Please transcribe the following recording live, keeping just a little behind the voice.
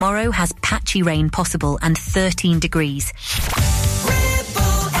tomorrow has patchy rain possible and 13 degrees.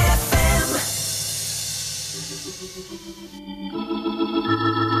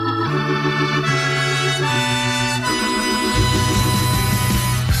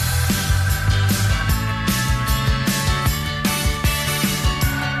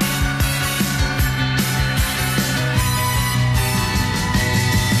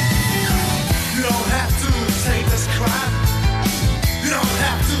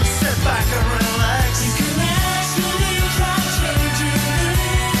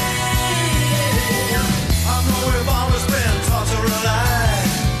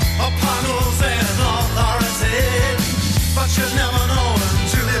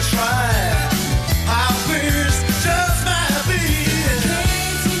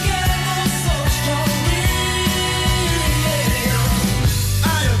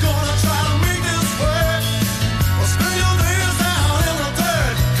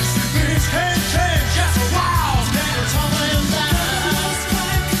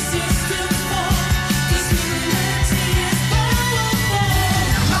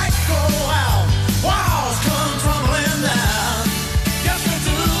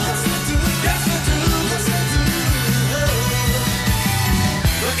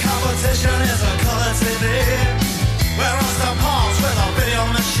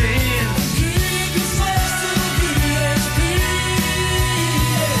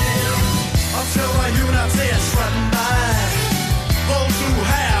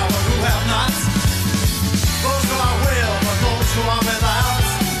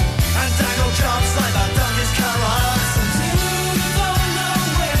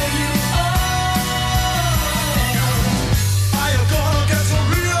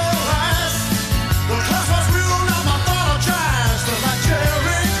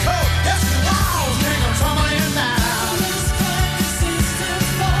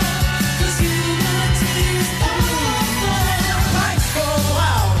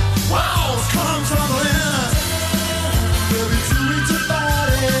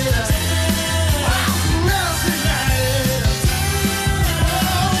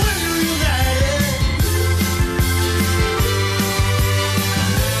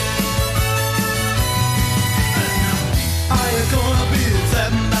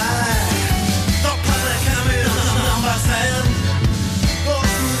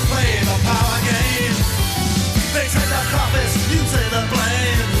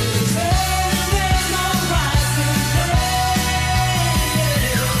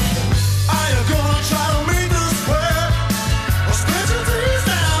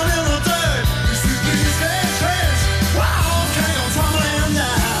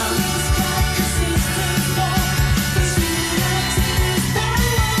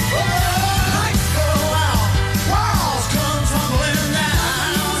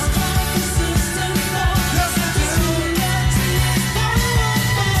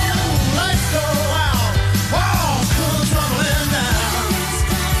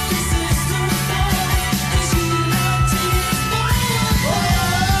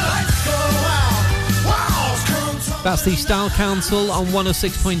 That's the Style Council on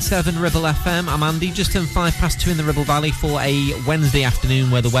 106.7 Ribble FM. I'm Andy, just turned 2:05 in the Ribble Valley for a Wednesday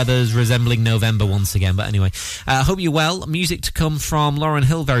afternoon where the weather's resembling November once again. But anyway, I hope you're well. Music to come from Lauryn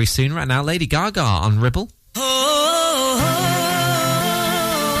Hill very soon. Right now, Lady Gaga on Ribble.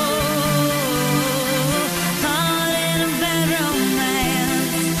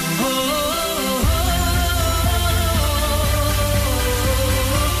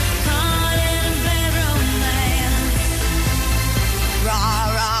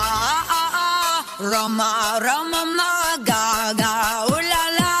 Roma, Roma, ma, Gaga, ooh la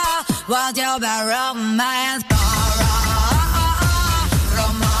la, what's your bad romance?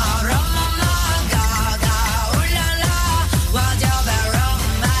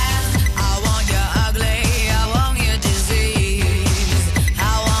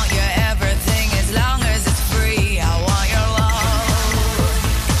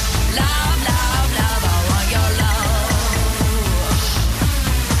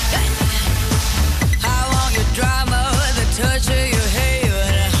 Drama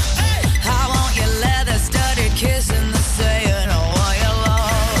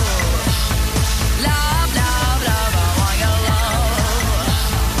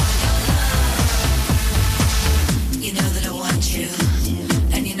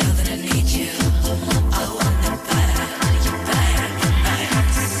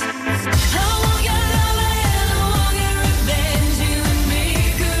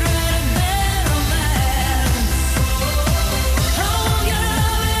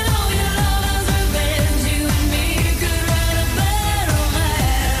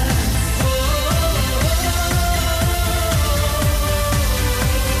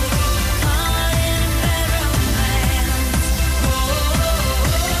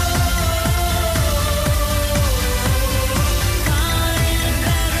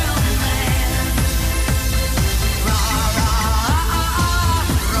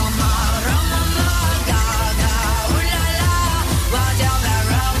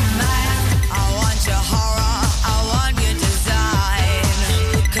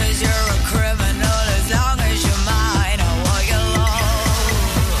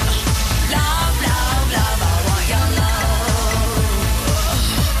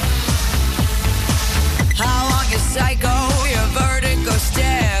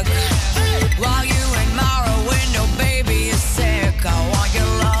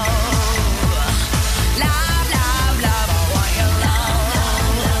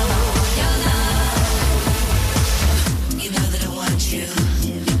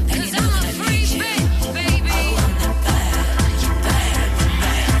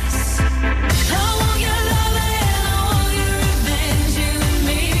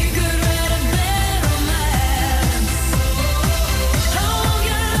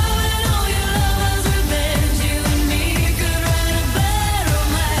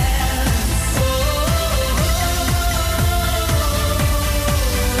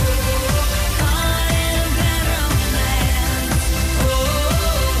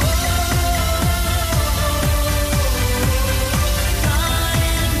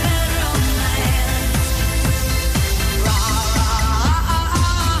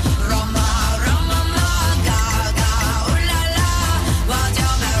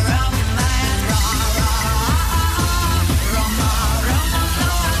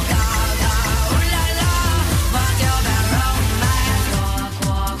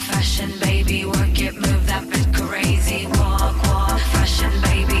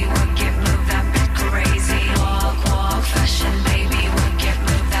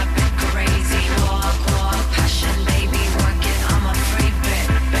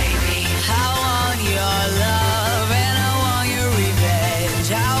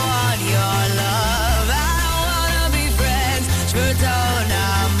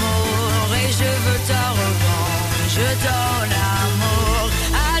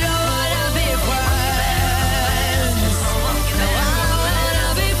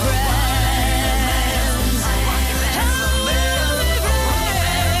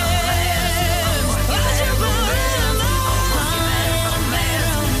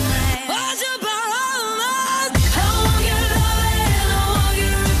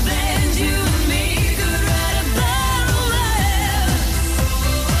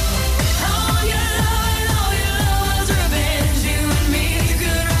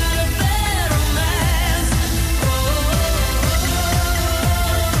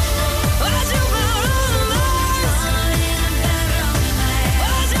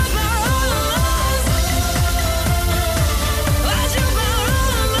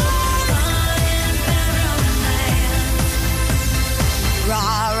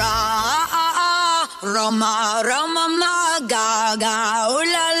Roma, Roma, ma, gaga, ooh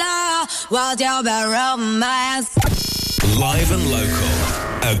la la, what's your bad romance? Live and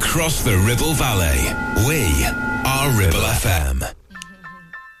local, across the Ribble Valley, we are Ribble FM.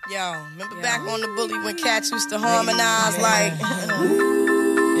 Yo, remember back on the bully when cats used to harmonize like...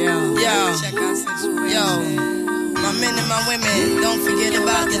 Yo, my men and my women, don't forget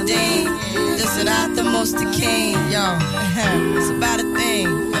about the dean. This is not the most the king. Yo, it's about a thing.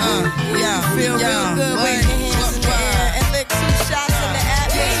 Feel real good when your hands in the air and lick 2 shots in the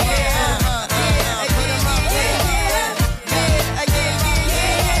atmosphere.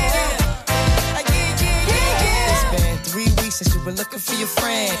 Since you were looking for your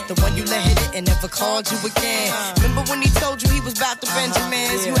friend, the one you let hit it and never called you again. Remember when he told you he was about to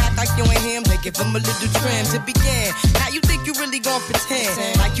Benjamins? You act like you ain't him, they give him a little trim to begin. How you think you really gon'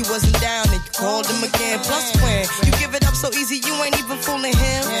 pretend like you wasn't down and you called him again? Plus when you give it up so easy, you ain't even fooling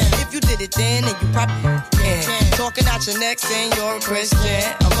him. If you did it then you probably can. Talking out your neck saying you're a Christian,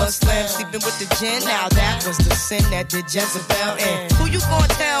 a Muslim, sleeping with the jinn. Now that was the sin that did Jezebel in. Who you gon'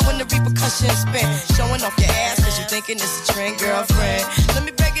 tell when the repercussions spin? Showing off your ass cause you thinking it's a trend, girlfriend. Let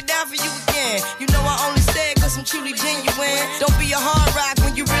me break it down for you again. You know I only say it cause I'm truly genuine. Don't be a hard rock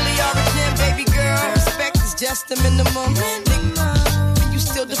when you really are a gem, baby girl. Respect is just the minimum. Nigga, you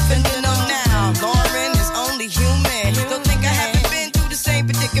still defending them now. Lauren is only human. Don't think I haven't been through the same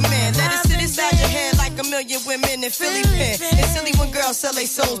predicament. Let it sit inside your head like a million women in Philly pen. It's silly when girls sell their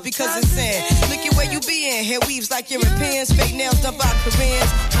souls because it's sin. Look at where you be in. Hair weaves like Europeans. Fake nails done by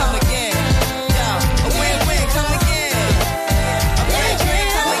Koreans. Come again. Yo, a win-win, come again.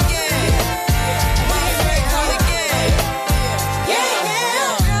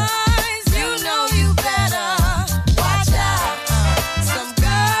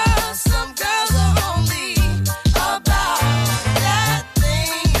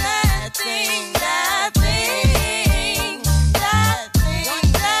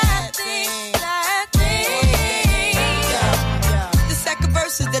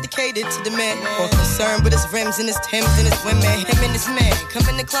 To the man, more concerned with his rims and his Timbs and his women. Him and his man come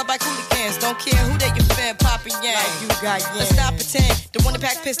in the club like hooligans. Don't care who they your fan, poppin' yang. Like you got yang. Let's stop pretend. The one that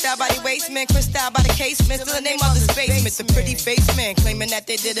pack pissed out by the waist, man. Crissed out by the casement. Still the name of the basement. The pretty face man claiming that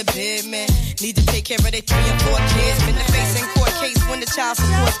they did a bid, man. Need to take care of their 3 and 4 kids. Been the face in court case when the child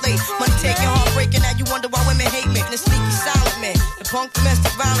support's late. Money taking, heartbreaking. Now you wonder why women hate me. The sneaky silent man, the punk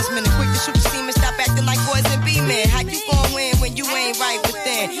domestic violence man, the quick to shoot the steam and stop acting like boys and be men. How you gon' win when you ain't right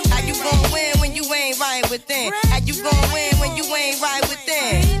within? How you gon' win when you ain't right within? How you gon' win when you ain't right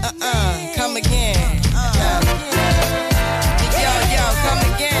within? Come again. Yo, come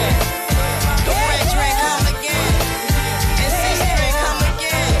again. The red drink, come again. And 6 drink, come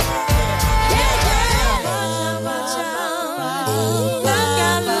again.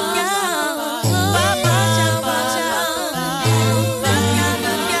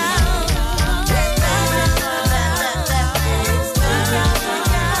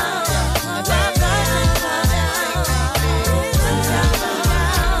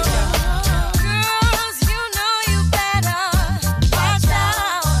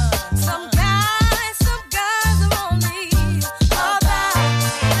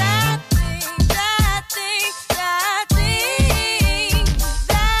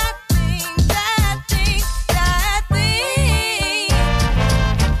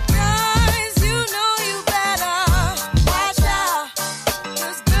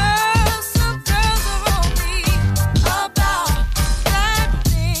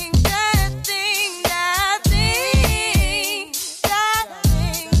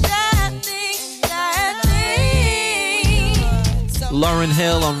 Lauren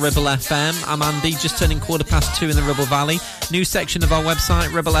Hill on Ribble FM. I'm Andy, just turning 2:15 in the Ribble Valley. New section of our website,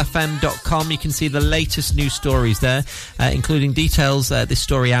 ribblefm.com. You can see the latest news stories there, including details. This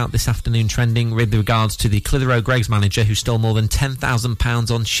story out this afternoon trending with regards to the Clitheroe Greggs manager who stole more than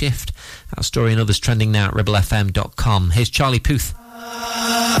 £10,000 on shift. That story and others trending now at ribblefm.com. Here's Charlie Puth.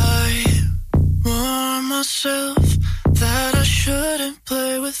 I warn myself that I shouldn't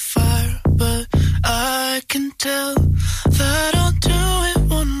play with fire, but I can tell that I'll do it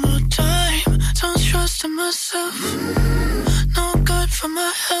one more time. Don't trust in myself, no good for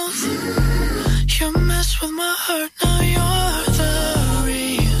my health. You mess with my heart, now you're the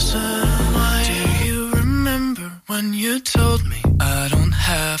reason why. Do you remember when you told me I don't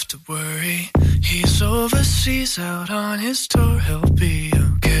have to worry? He's overseas out on his tour, he'll be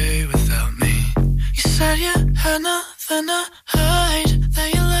okay without me. You said you had nothing to hide,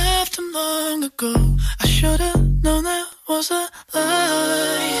 that you left him long ago. I should've known that was a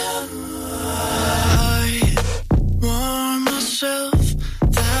lie. I warned myself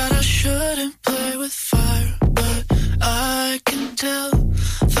that I shouldn't play with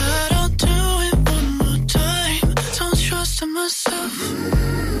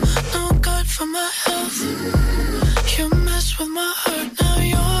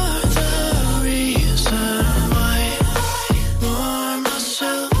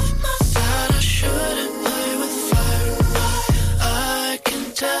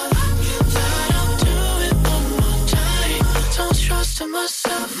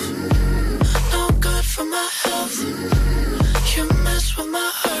myself. No good for my health. You mess with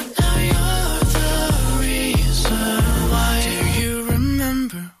my heart, now you're the reason why. Do you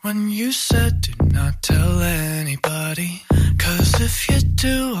remember when you said do not tell anybody? 'Cause if you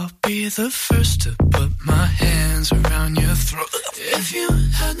do, I'll be the first to put my hands around your throat. If you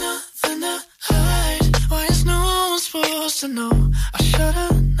had nothing to hide, why is no one supposed to know? I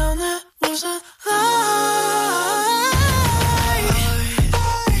should've known that was a lie.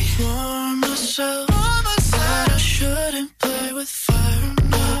 I warn myself that I shouldn't play with fire.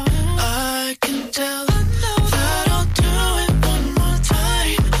 No, I can tell that I'll do it one more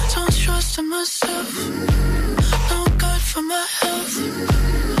time. Don't trust in myself. No good for my health.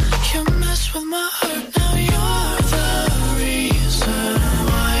 You mess with my heart, now you're the reason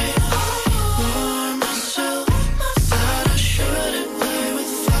why. Warn myself that I shouldn't play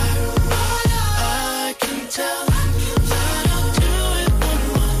with fire. I can tell that I'll do it one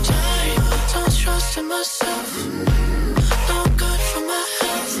more time. Don't trust in myself. No good for my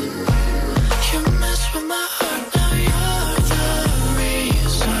health. You mess with my heart, now you're the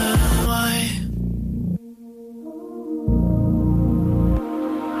reason why.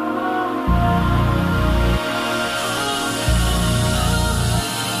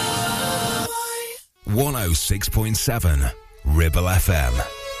 Why? 106.7 Ribble FM.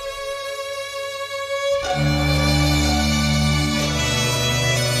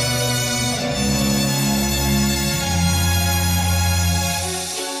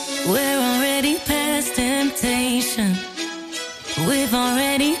 We're already past temptation. We've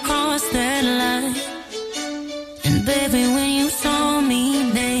already crossed that line. And baby, when you saw me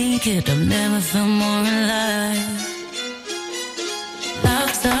naked, I've never felt more alive.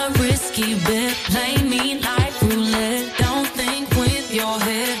 Love's a risky bet. Play me like roulette. Don't think with your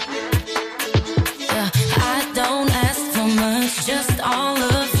head. Yeah, I don't ask for much, just all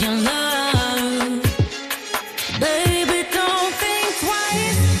of your love. Baby, don't think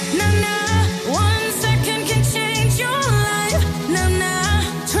twice. Nah, nah. 1 second can change your life. Nah, nah.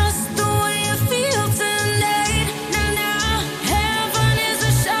 Trust the way you feel tonight. Nah, nah. Heaven is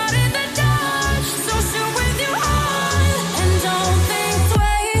a shot in the dark, so shoot with your heart and don't think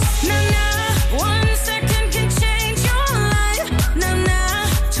twice. Nah, nah. 1 second can change your life. Nah, nah.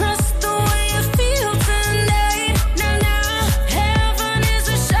 Trust the way you feel tonight. Nah, nah. Heaven is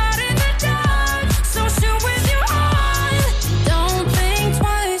a shot in the dark, so shoot with your heart. Don't think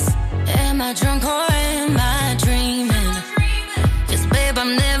twice. Am I drunk or am I dreaming? 'Cause babe,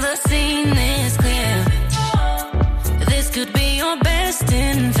 I've never seen this clear. This could be your best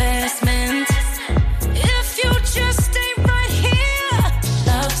investment if you just stay right here.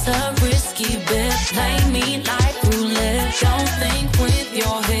 Love's a risky bet. Play me like roulette. Don't think with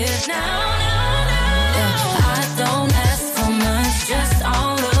your head. Now, yeah, I don't ask for much, just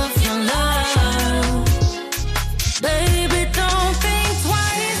all of your love. Baby, don't think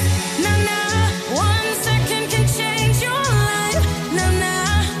twice. Nah, nah. 1 second can change your life. Nah,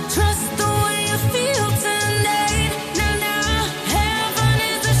 nah. Trust the way you feel tonight. Nah, nah. Heaven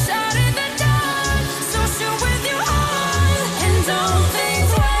is a shot in the dark, so shoot with your heart and don't think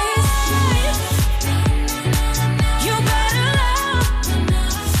twice. You better love.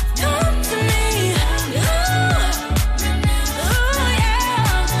 Come to me. Ooh,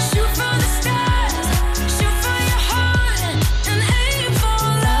 yeah. Shoot for the stars. Shoot for your heart and aim for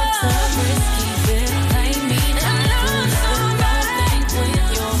love. Love's a risky bet. Play me like roulette. Don't think with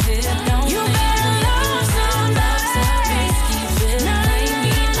your head. You better love somebody. Love's a risky bet. Play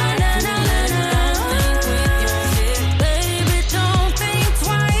me like roulette. Don't think with your head. Baby, don't think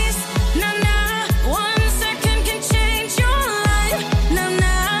twice. Nah, nah. 1 second can change your life. Nah,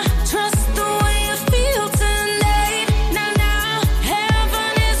 nah. Trust the way you feel tonight. Nah, nah.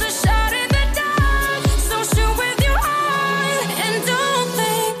 Heaven is a shot in the dark, so shoot with your heart and don't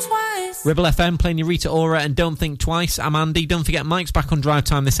think twice. Ribble FM playing your Rita Ora and Don't Think Twice. I'm Andy. Don't forget Mike's back on Drive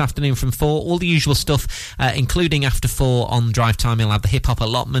Time this afternoon from 4. All the usual stuff, including after 4 on Drive Time. He'll have the hip hop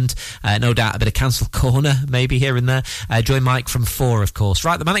allotment, no doubt a bit of cancel corner maybe here and there. Join Mike from 4, of course.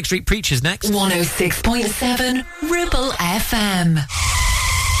 Right, the Manic Street Preachers next. 106.7 Ribble FM.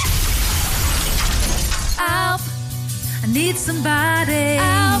 Help, I need somebody.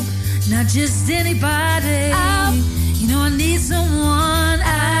 Help, not just anybody. Help, you know I need someone.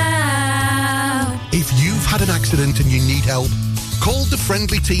 Help. If you've had an accident and you need help, call the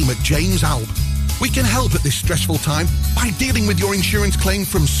friendly team at James Alb. We can help at this stressful time by dealing with your insurance claim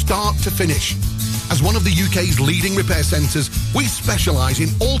from start to finish. As one of the UK's leading repair centres, we specialise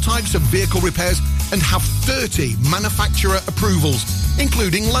in all types of vehicle repairs and have 30 manufacturer approvals,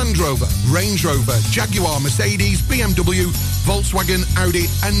 including Land Rover, Range Rover, Jaguar, Mercedes, BMW, Volkswagen, Audi,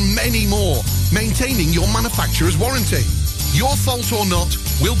 and many more, maintaining your manufacturer's warranty. Your fault or not,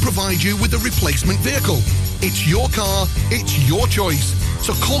 we'll provide you with a replacement vehicle. It's your car, it's your choice.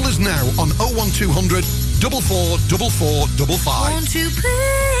 So call us now on 01200 444455. Won't you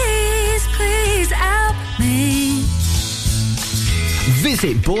please help me?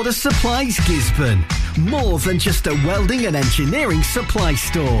 Visit Border Supplies Gisborne. More than just a welding and engineering supply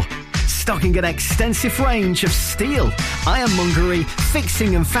store. Stocking an extensive range of steel, ironmongery,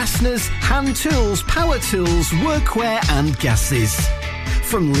 fixing and fasteners, hand tools, power tools, workwear and gases.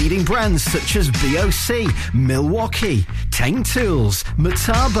 From leading brands such as BOC, Milwaukee, Teng Tools,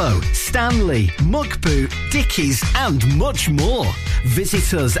 Metabo, Stanley, Muck Boot, Dickies and much more.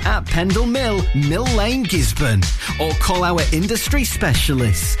 Visit us at Pendle Mill, Mill Lane, Gisborne, or call our industry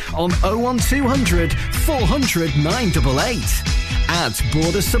specialists on 01200 400 988. At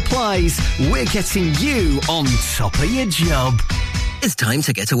Border Supplies, we're getting you on top of your job. It's time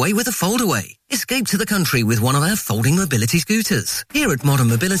to get away with a foldaway. Escape to the country with one of our folding mobility scooters. Here at Modern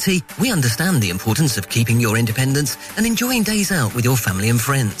Mobility, we understand the importance of keeping your independence and enjoying days out with your family and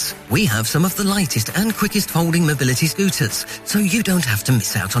friends. We have some of the lightest and quickest folding mobility scooters, so you don't have to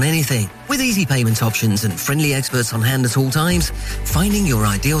miss out on anything. With easy payment options and friendly experts on hand at all times, finding your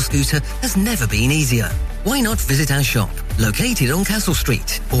ideal scooter has never been easier. Why not visit our shop, located on Castle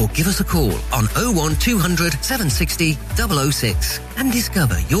Street, or give us a call on 01200 760 006 and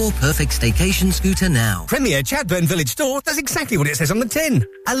discover your perfect staycation scooter now. Premier Chatburn Village Store does exactly what it says on the tin.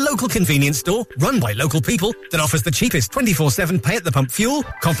 A local convenience store run by local people that offers the cheapest 24/7 pay-at-the-pump fuel,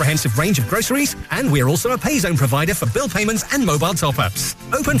 comprehensive range of groceries, and we're also a pay zone provider for bill payments and mobile top-ups.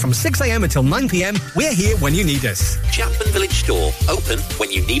 Open from 6 a.m. until 9 p.m. We're here when you need us. Chatburn Village Store, open when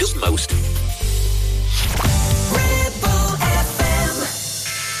you need us most.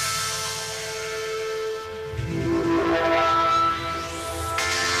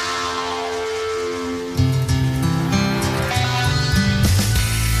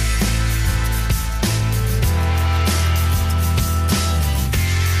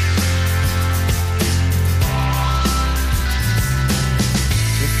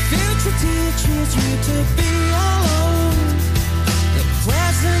 Teaches you to be alone, the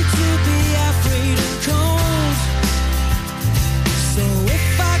present to be afraid and cold. So if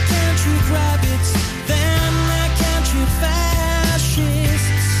I can't treat rabbits, then I can't treat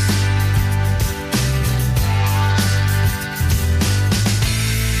fascists.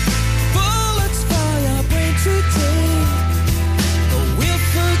 Bullets fly our brain today, but we'll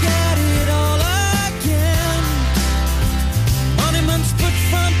forget it all again. Monuments put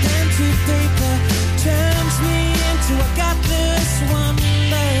from pen to paper turns me into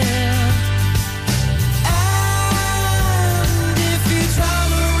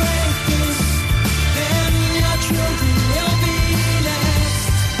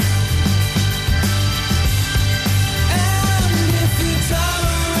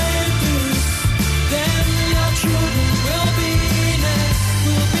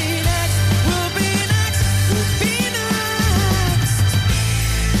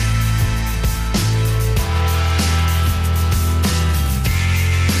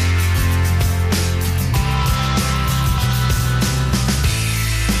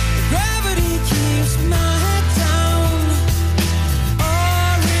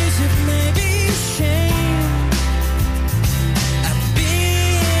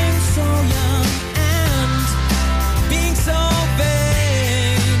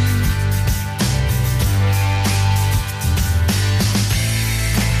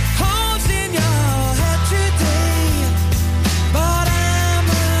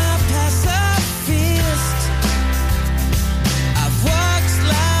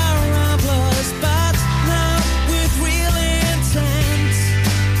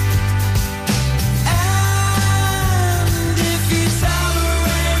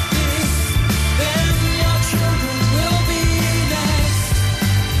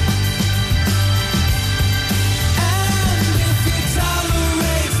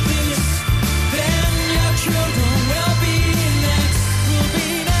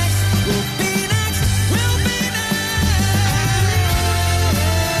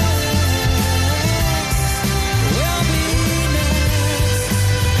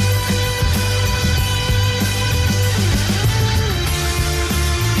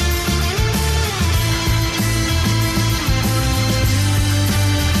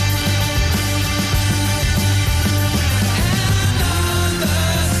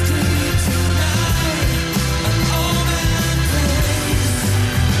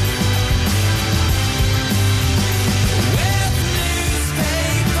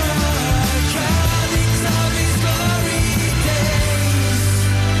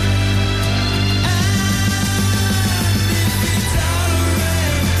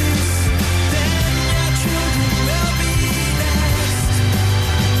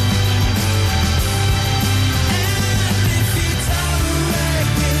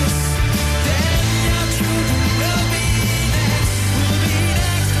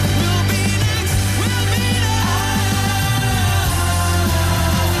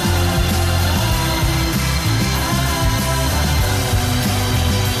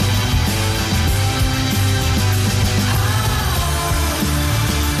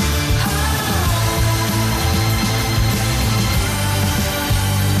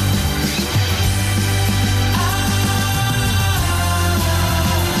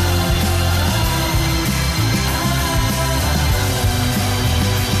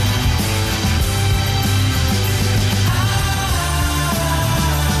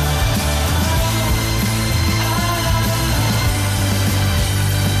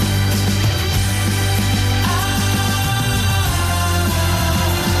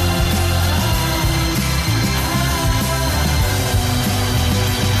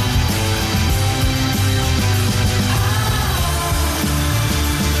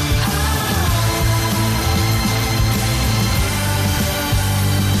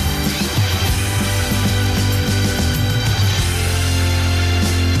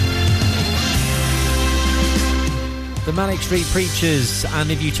Manic Street Preachers,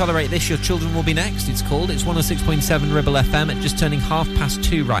 and if you tolerate this, your children will be next. It's called. It's 106.7 Ribble FM at just turning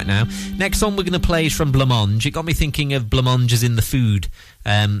 2:30 right now. Next song we're going to play is from Blancmange. It got me thinking of blancmange as in the food.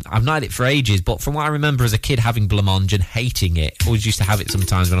 I've not had it for ages, but from what I remember as a kid having blancmange and hating it, always used to have it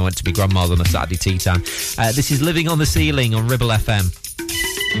sometimes when I went to my grandma's on a Saturday tea time. This is Living on the Ceiling on Ribble FM.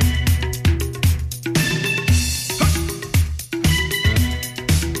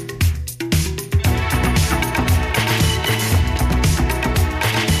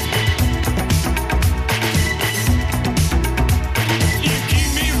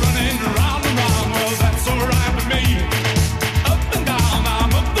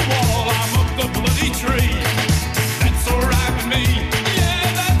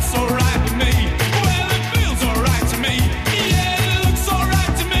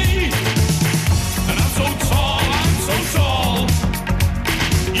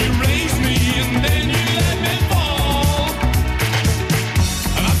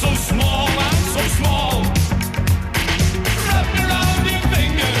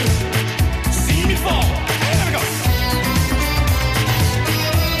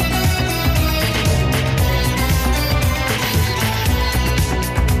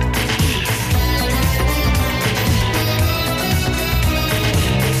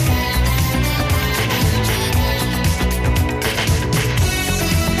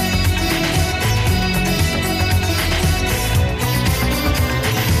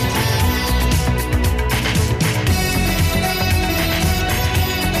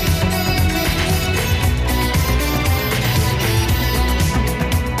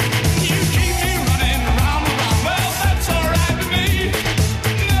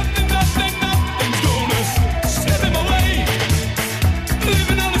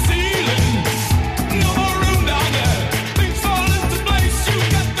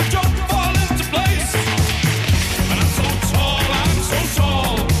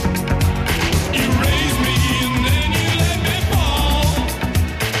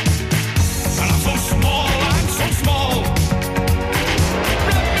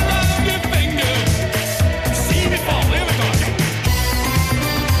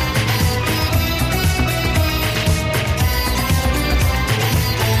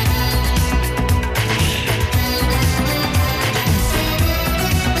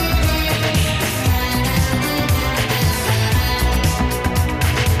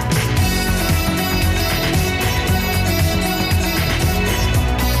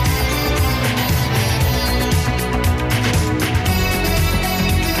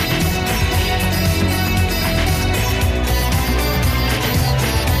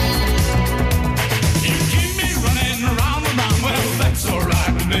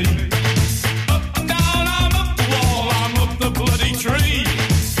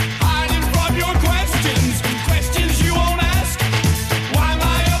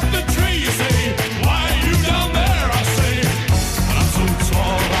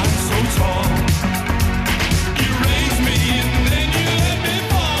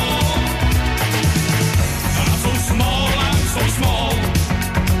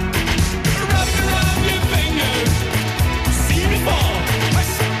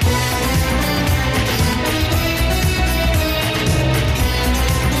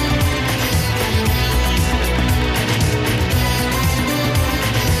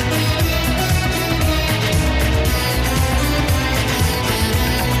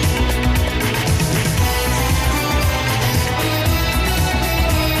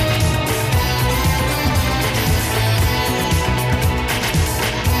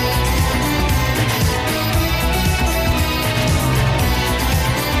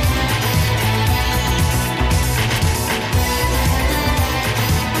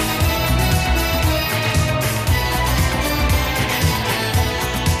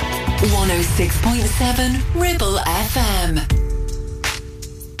 Ribble FM.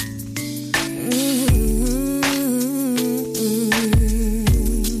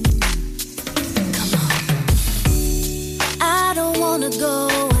 Come on. I don't wanna go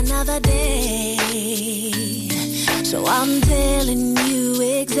another day, so I'm telling you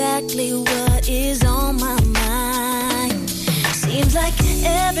exactly what is on my mind. Seems like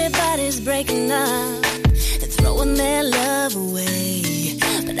everybody's breaking up and throwing their love away,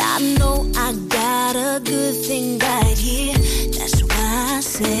 but I know I got a good thing right here. That's why I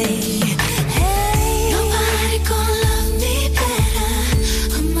say, hey, nobody gonna love me better.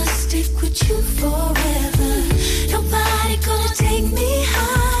 I must stick with you forever. Nobody gonna take me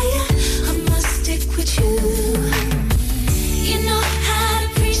higher. I must stick with you. You know how to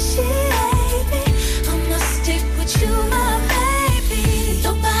appreciate me. I must stick with you, my baby.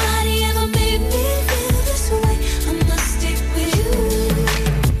 Nobody ever made me feel this way. I must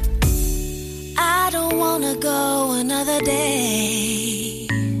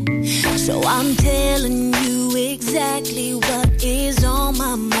exactly what is on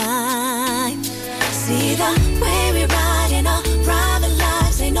my mind. See the way we ride in our private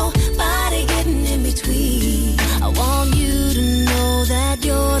lives, ain't nobody getting in between. I want you to know that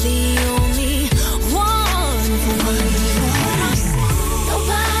you're the only one for me.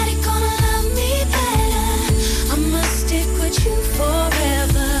 Nobody gonna love me better. I must stick with you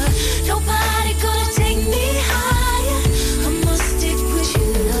forever. Nobody gonna take me higher. I must stick with you.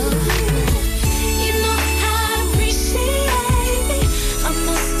 You know how to appreciate me. I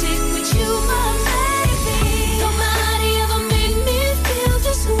must stick with you, my baby. Nobody ever made me feel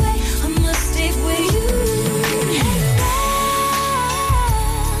this way. I must stick with you. And there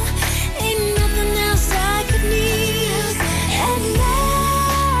ain't nothing else I could need. And now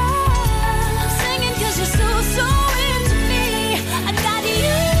I'm singing 'cause you're so into me. I got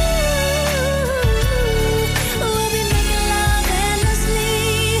you. We'll be making love endlessly.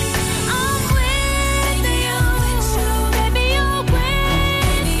 I'm with you, baby, you're with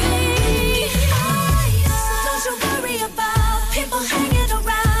me. So don't you worry about people hanging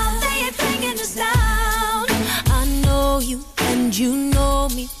around. They ain't bringing us down. I know you and you know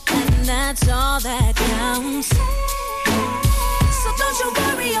me, and that's all that counts. So don't you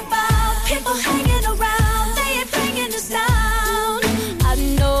worry about people hanging around. They ain't bringing us down. I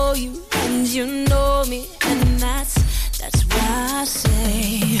know you and you know me, and that's why I say,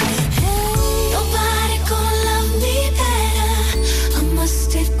 hey, nobody gonna love me better. I must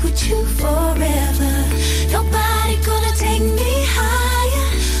stick with you forever. Nobody gonna take me higher.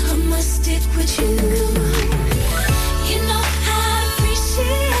 I must stick with you. You know how to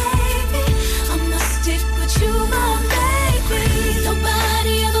appreciate me. I must stick with you, my baby.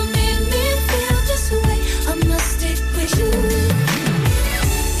 Nobody ever made me feel this way. I must stick with you.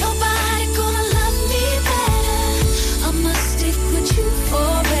 Nobody gonna love me better. I must stick with you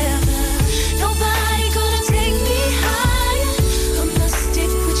forever. Nobody gonna take me higher. I must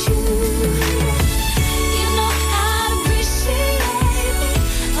stick with you. You know how to appreciate me.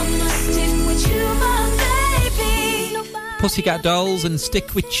 I must stick with you, my baby. Pussycat Dolls and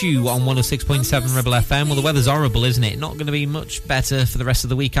Stick With You on 106.7 Ribble FM. Well, the weather's horrible, isn't it? Not going to be much better for the rest of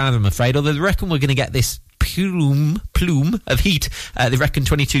the week either, I'm afraid. Although they reckon we're going to get this plume of heat. They reckon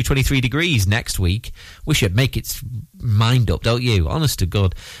 22, 23 degrees next week. We should make its mind up, don't you? Honest to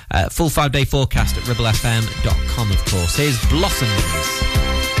God. Full 5-day forecast at ribblefm.com, of course. Here's Blossoms.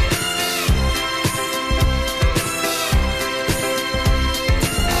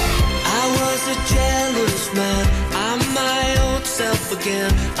 I was a jealous man. I'm my old self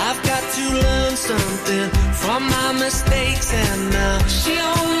again. I've got to learn something from my mistakes, and now she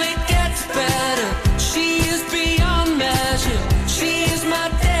only gets better. She is beyond measure. She is my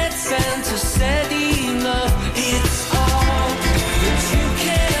dead center, steady enough. It's all that you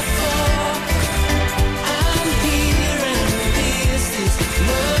care for. I'm here and this is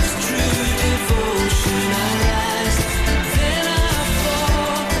love's true devotion. I rise, then I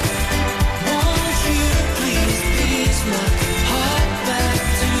fall. Won't you please piece my heart back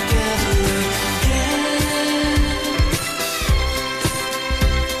together again?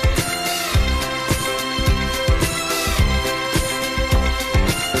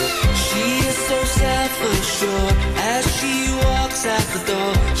 She is so self-assured as she walks out the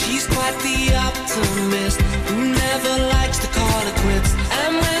door. She's quite the optimist who never likes to call it quits.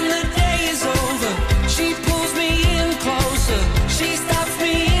 And when the day is over, she pulls me in closer. She stops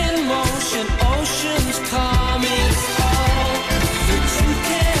me in motion. Oceans calm, it's all that you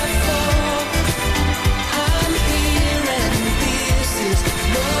care for. I'm here and this is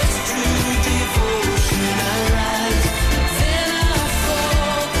love's true devotion. I rise, then I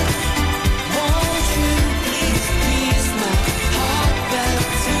fall. Won't you please piece my heart back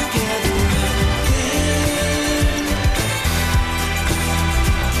together again?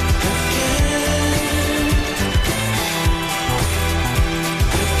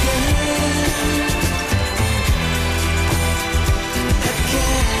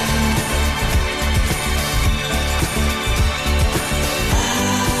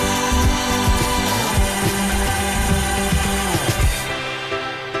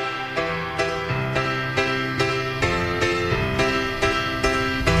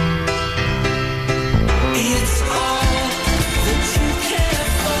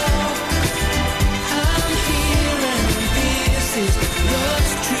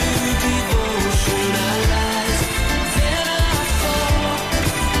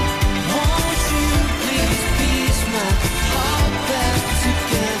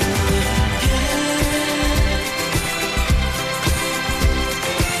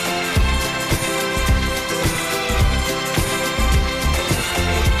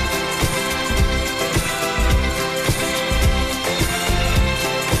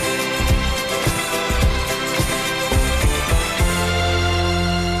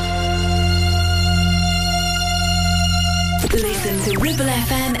 Listen to Ribble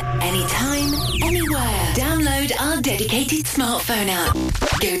FM anytime, anywhere. Download our dedicated smartphone app.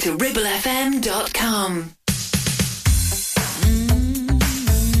 Go to ribblefm.com.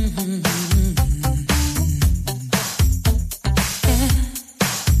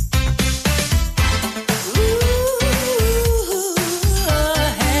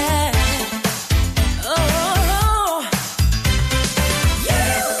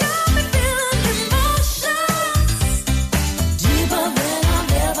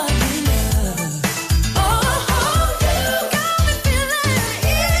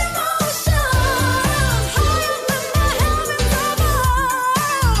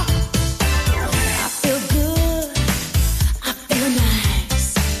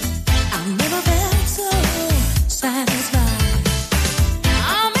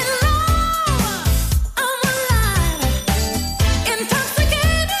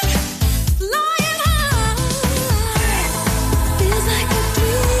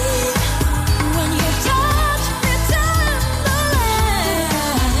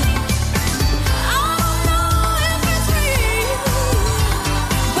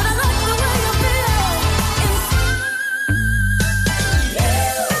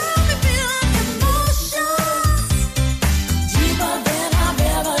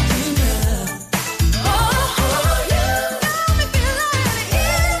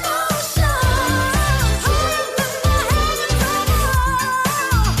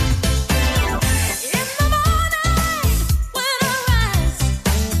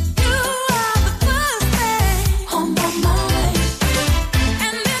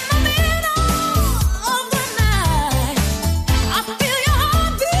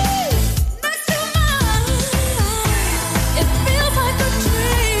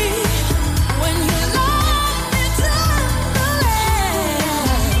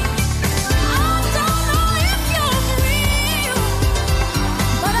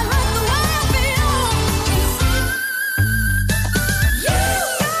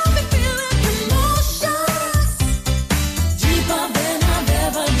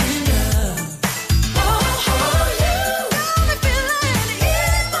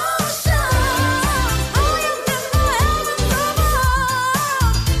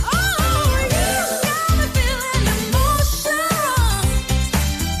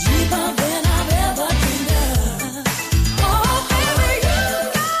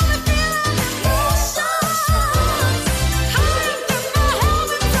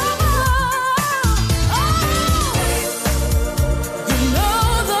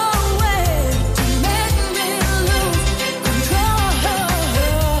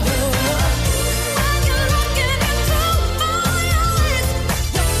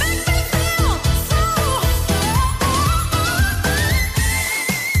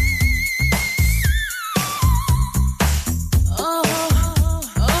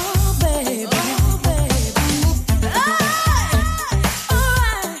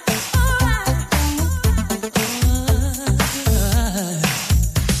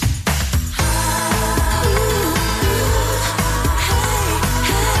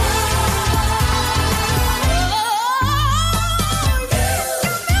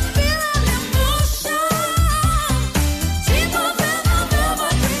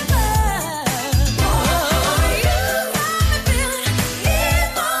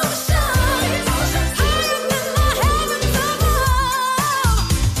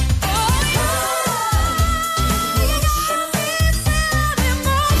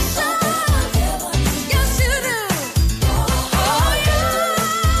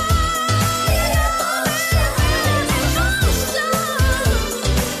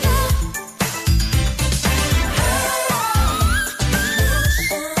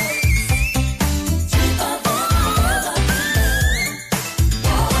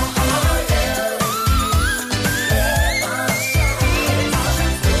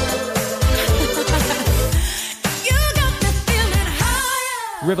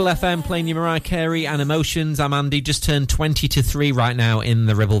 Ribble FM playing you Mariah Carey and Emotions. I'm Andy, just turned 20 to 3 right now in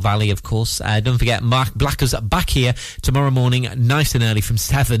the Ribble Valley, of course. Don't forget, Mark Blacker's back here tomorrow morning, nice and early from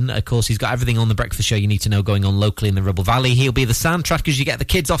 7. Of course, he's got everything on the breakfast show you need to know going on locally in the Ribble Valley. He'll be the soundtrack as you get the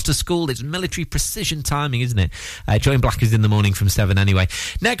kids off to school. It's military precision timing, isn't it? Join Blackers in the morning from 7 anyway.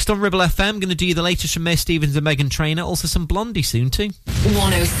 Next on Ribble FM, going to do you the latest from Mae Stevens and Meghan Trainor. Also some Blondie soon too.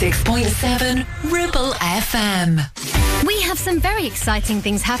 106.7 Ribble FM. We have some very exciting things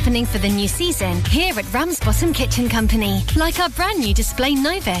things happening for the new season here at Ramsbottom Kitchen Company. Like our brand new display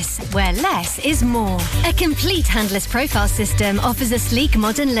Novus, where less is more. A complete handless profile system offers a sleek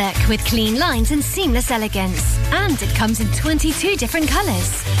modern look with clean lines and seamless elegance. And it comes in 22 different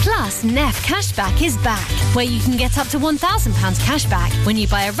colours. Plus, Neff Cashback is back, where you can get up to £1,000 cashback when you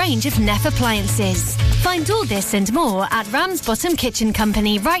buy a range of Neff appliances. Find all this and more at Ramsbottom Kitchen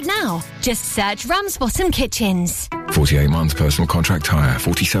Company right now. Just search Ramsbottom Kitchens. 48 months personal contract hire,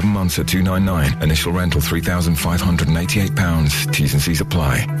 47 months at $299. Initial rental £3,588. T's and C's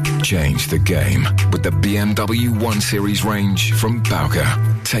apply. Change the game with the BMW 1 Series range from Bowker.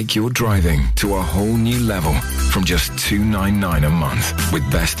 Take your driving to a whole new level from just $299 a month with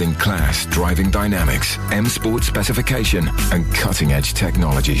best-in-class driving dynamics, M Sport specification and cutting-edge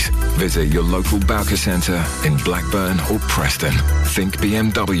technologies. Visit your local Bowker Centre in Blackburn or Preston. Think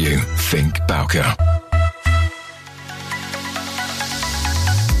BMW. Think Bowker.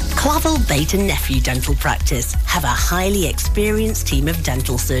 Clavel Bait and Nephew Dental Practice have a highly experienced team of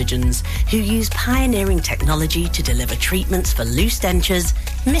dental surgeons who use pioneering technology to deliver treatments for loose dentures,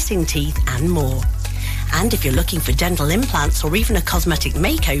 missing teeth and more. And if you're looking for dental implants or even a cosmetic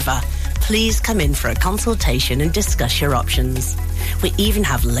makeover, please come in for a consultation and discuss your options. We even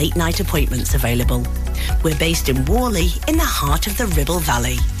have late night appointments available. We're based in Worley in the heart of the Ribble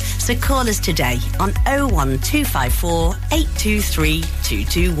Valley. So call us today on 01254 823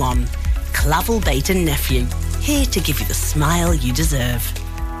 221. Clavel Bait and Nephew, here to give you the smile you deserve.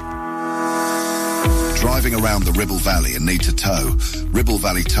 Driving around the Ribble Valley and need to tow? Ribble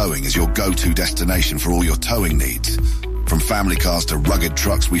Valley Towing is your go-to destination for all your towing needs. From family cars to rugged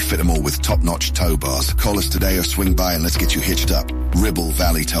trucks, we fit them all with top-notch tow bars. Call us today or swing by and let's get you hitched up. Ribble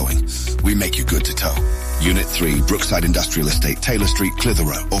Valley Towing. We make you good to tow. Unit 3, Brookside Industrial Estate, Taylor Street,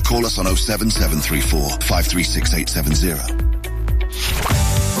 Clitheroe. Or call us on 07734 536 870.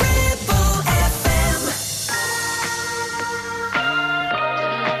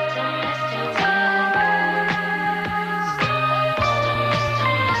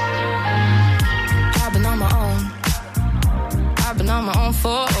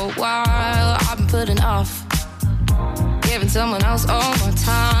 For a while, I've been putting off giving someone else all my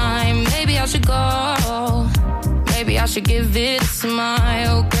time. Maybe I should go. Maybe I should give it a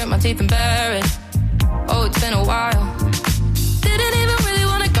smile. Grit my teeth and bear it. Oh, it's been a while. Didn't even really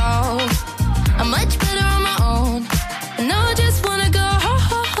wanna go. I'm much better on my own. And now I just wanna go.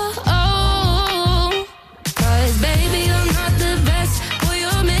 Cause baby, I'm not the best. Boy,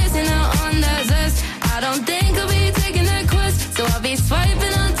 you're missing out on that zest. I don't think I'll be taking that quest. So I'll be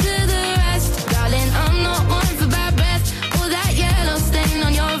swiping on to the rest. Darling, I'm not one for bad breath. Oh, that yellow stain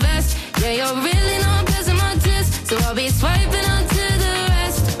on your vest. Yeah, you're really not passing my test. So I'll be swiping on to the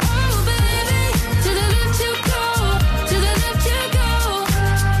rest. Oh, baby, to the left you go. To the left you go.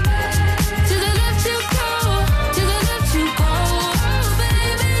 To the left you go. To the left you go. Oh,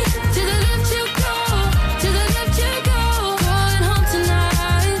 baby, to the left you go. To the left you go. Going home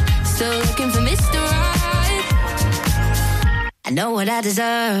tonight. Still looking for Mr. Right. I know what I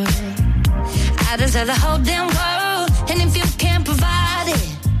deserve. I deserve the whole damn world. And if you can't provide it,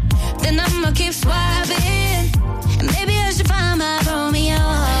 then I'ma keep swiping. And maybe I should find my Romeo.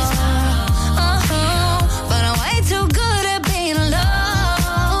 But I'm way too good at being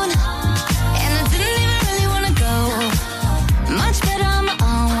alone. And I didn't even really wanna go. Much better on my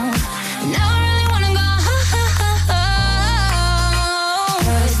own. Now I really wanna go.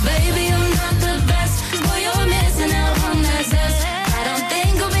 Cause baby, I'm not the best. Boy, you're missing out on that zest. I don't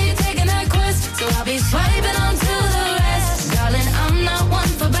think I'll be taking that quest. So I'll be swiping on to the rest. Darling, I'm not one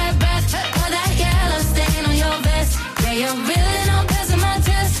for bad breath. Or that yellow stain on your vest. Yeah, you're really not passing my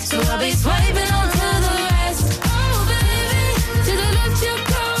test. So I'll be swiping on to the rest. Oh, baby, to the left you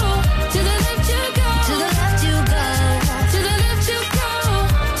go. To the left you go. To the left you go. To the left you go.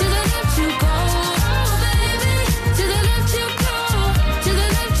 To the left you go. Oh, baby, to the left you go. To the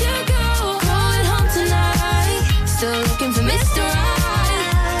left you go. Going home tonight. Still looking for Mr. Right.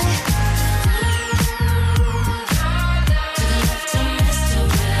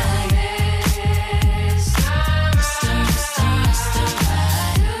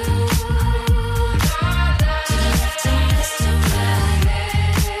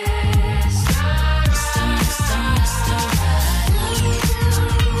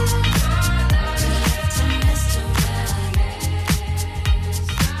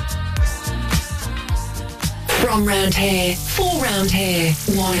 From round here, for round here,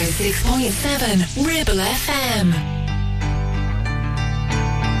 106.7 Ribble FM.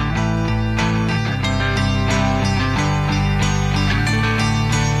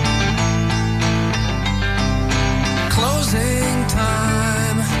 Closing time.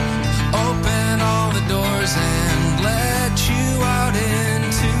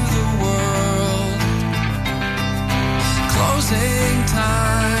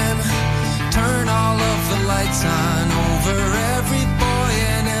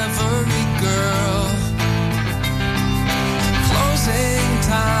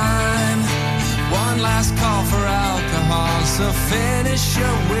 finish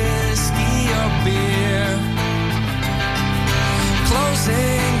your whiskey or beer.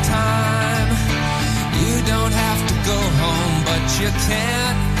 Closing time. You don't have to go home, but you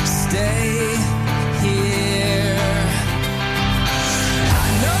can't stay here. I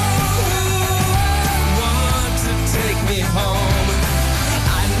know who I want to take me home.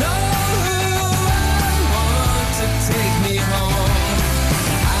 I know who I want to take me home.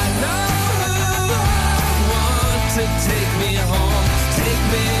 I know who I want to take me home. Take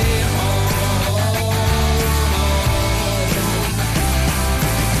me home.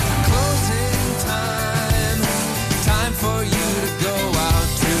 Closing time. Time for you to go out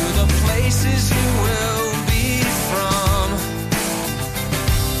to the places you will be from.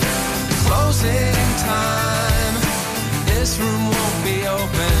 Closing time. This room won't be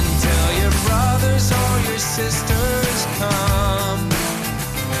open till your brothers or your sisters come.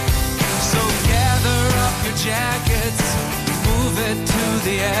 So gather up your jackets, move it to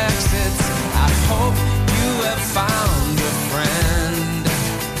the exits. I hope you have found a friend.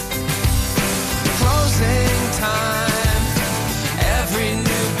 Closing time. Every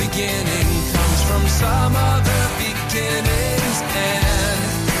new beginning comes from some other beginning's end.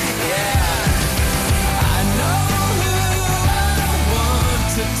 Yeah, I know who I want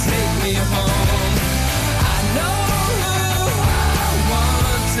to take me home. I know who I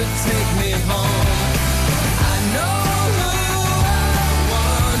want to take me home. I know who I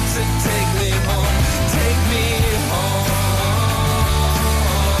want to take me home. Take me home.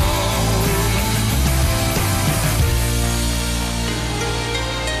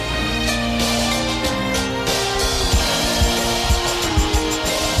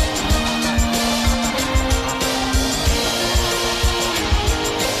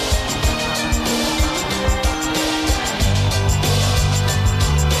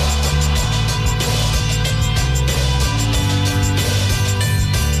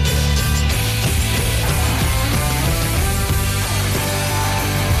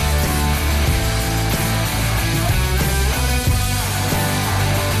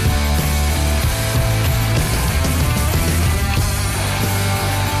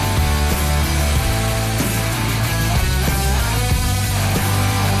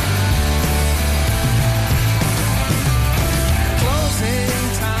 Closing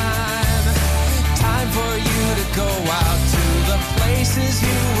time. Time for you to go out to the places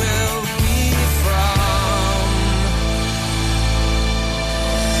you will be from.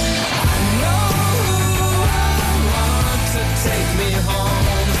 I know who I want to take me home.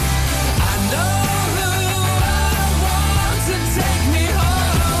 I know who I want to take me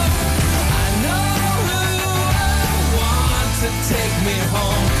home. I know who I want to take me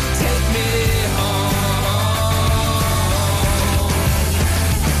home. Take me home.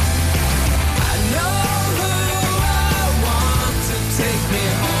 I know who I want to take me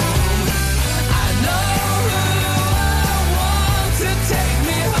home. I know who I want to take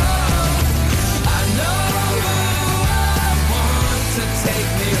me home. I know who I want to take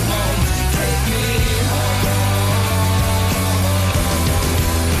me home. Take me home.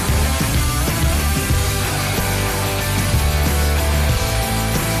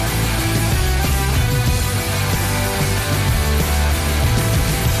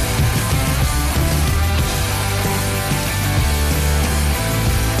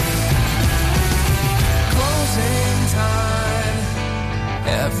 Closing time.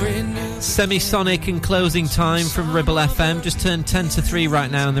 Every new Semisonic and Closing Time from Ribble FM. Just turned 10 to 3 right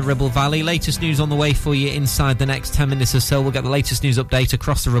now in the Ribble Valley. Latest news on the way for you inside the next 10 minutes or so. We'll get the latest news update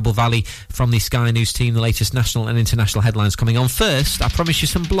across the Ribble Valley from the Sky News team. The latest national and international headlines coming on. First, I promise you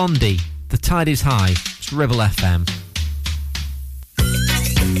some Blondie. The tide is high. It's Ribble FM.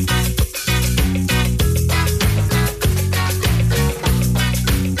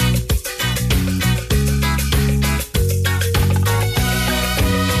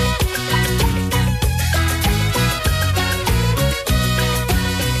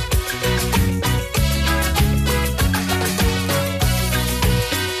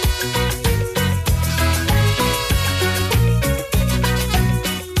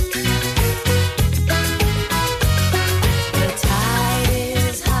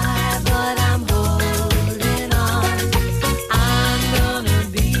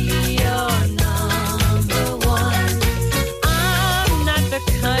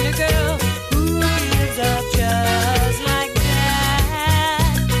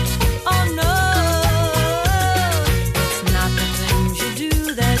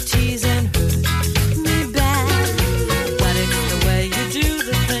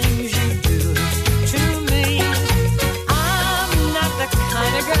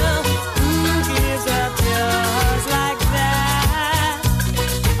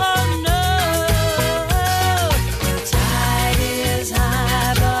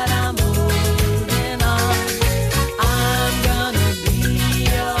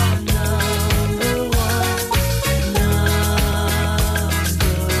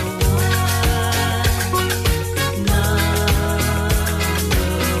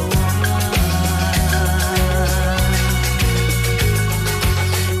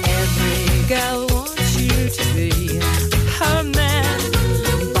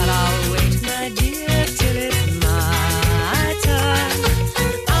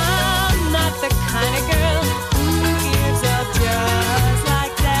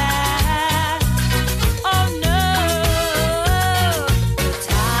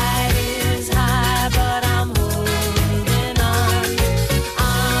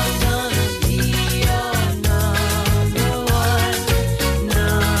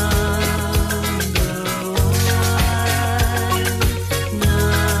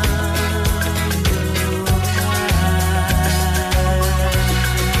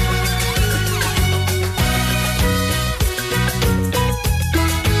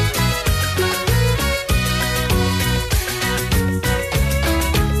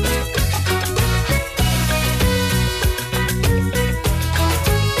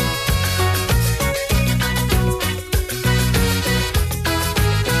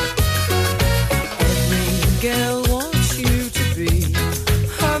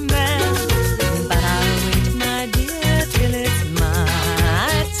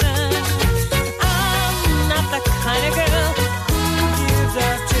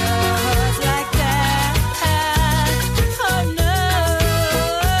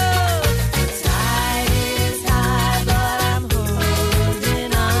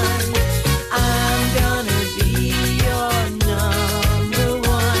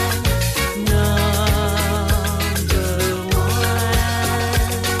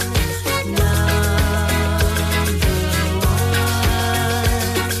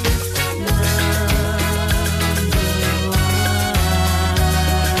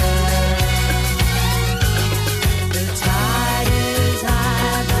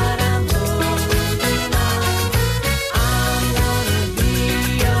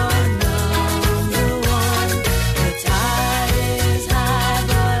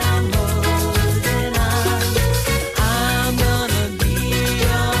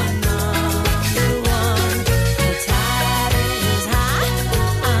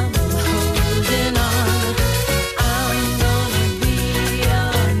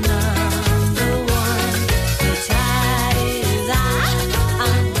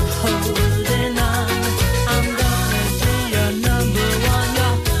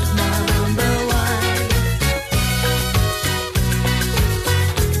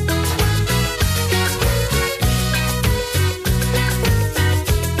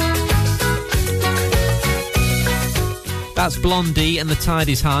 That's Blondie and The Tide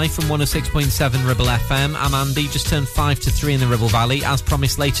is High from 106.7 Ribble FM. I'm Andy, just turned 5 to 3 in the Ribble Valley. As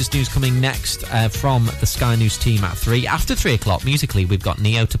promised, latest news coming next from the Sky News team at 3. After 3 o'clock, musically, we've got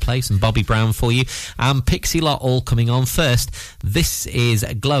Neo to play, some Bobby Brown for you, and Pixie Lott all coming on. First, this is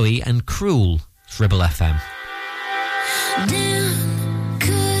Glowy and Cruel. It's Ribble FM. Damn,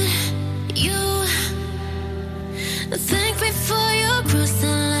 could you think before you cross the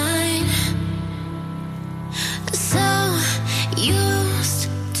line? So used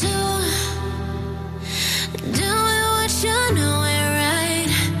to doing what you know ain't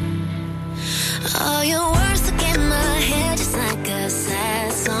right. All your words stuck in my head just like a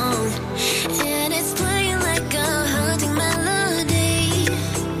sad song, and it's playing like a haunting melody.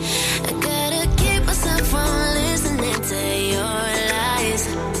 I gotta keep myself from listening to your lies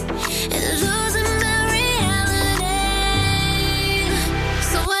and losing my reality.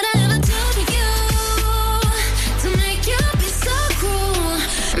 So what I ever do to you to make you be so cruel,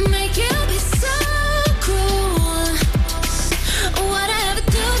 make you be so cruel? What I ever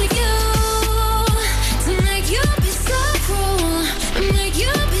do to you to make you be so cruel, make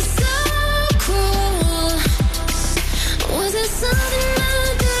you be so cruel? Was it something I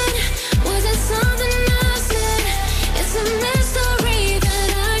did? Was it something I said? It's a mystery that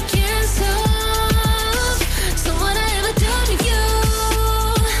I can't solve. So what I ever do to you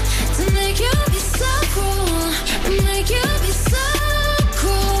to make you be so cruel, make you be so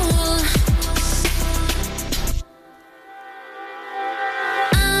cruel?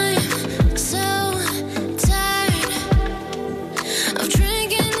 I'm so tired of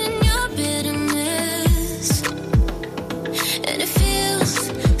drinking in your bitterness, and it feels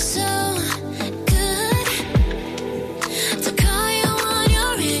so good to call you on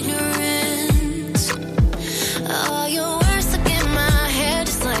your ignorance. All your words stuck in my head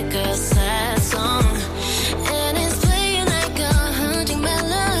just like a sad song, and it's playing like a haunting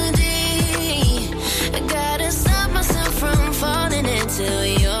melody. I gotta stop myself from falling into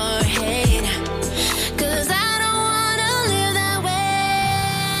your hate, 'cause I don't wanna live that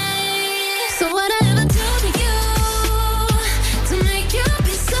way. So what I ever do to you to make you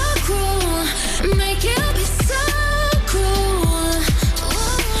be so cruel, make you be so cruel?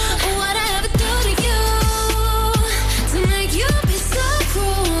 What I ever do to you to make you be so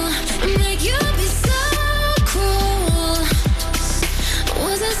cruel, make you be so cruel?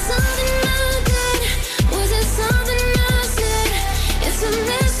 Was it something I did? Was it something I said? It's a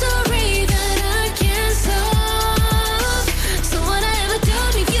mystery that I can't solve. So what I ever do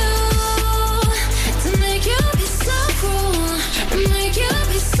to you to make you be so cruel, make you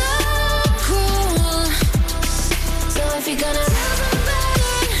be so cruel? So if you're gonna tell somebody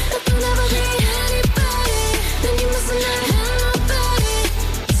that there'll never be anybody, then you must not have nobody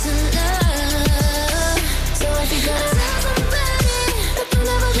to love. So if you're gonna tell somebody that there'll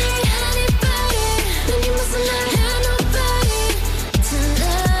never be anybody, then you must not have nobody to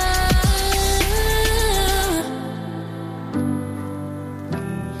love.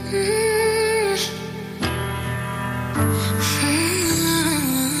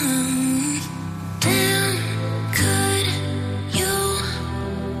 Damn, could you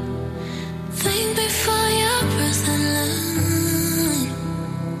think before you cross the line?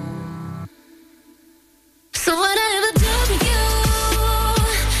 So what I ever do to you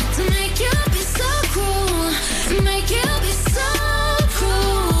to make you be so cruel, make you be so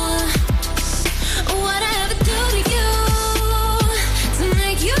cruel? What I ever do to you to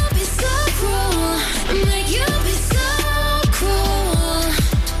make you be so cruel, make you be so cruel?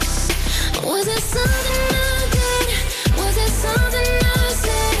 Was it something I did? Was it something I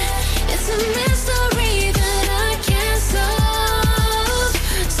said? It's a mystery that I can't solve.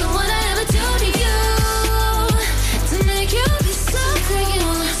 So what I ever do to you to make you be so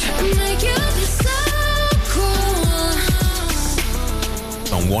cruel, make you be so cruel?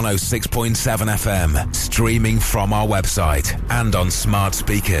 On 106.7 FM, streaming from our website and on smart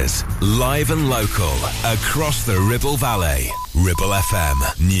speakers. Live and local, across the Ribble Valley. Ribble FM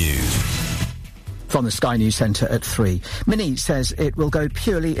News. From the Sky News Centre at 3. Mini says it will go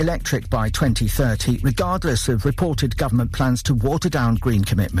purely electric by 2030, regardless of reported government plans to water down green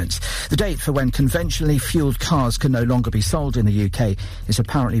commitments. The date for when conventionally fuelled cars can no longer be sold in the UK is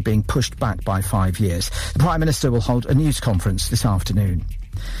apparently being pushed back by 5 years. The Prime Minister will hold a news conference this afternoon.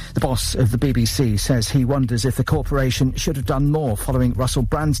 The boss of the BBC says he wonders if the corporation should have done more following Russell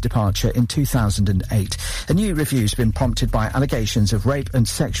Brand's departure in 2008. A new review's been prompted by allegations of rape and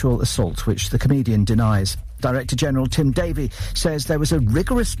sexual assault, which the comedian denies. Director General Tim Davie says there was a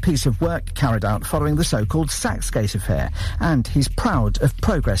rigorous piece of work carried out following the so-called Saxgate affair, and he's proud of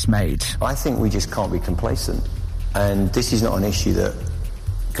progress made. I think we just can't be complacent. And this is not an issue that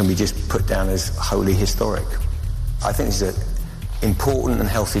can be just put down as wholly historic. I think this is an important and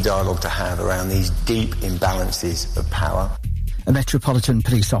healthy dialogue to have around these deep imbalances of power. A Metropolitan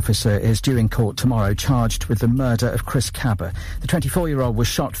Police officer is due in court tomorrow charged with the murder of Chris Cabba. The 24-year-old was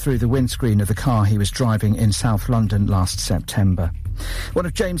shot through the windscreen of the car he was driving in South London last September. One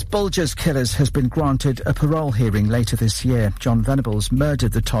of James Bulger's killers has been granted a parole hearing later this year. John Venables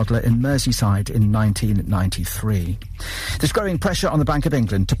murdered the toddler in Merseyside in 1993. There's growing pressure on the Bank of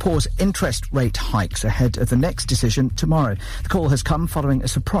England to pause interest rate hikes ahead of the next decision tomorrow. The call has come following a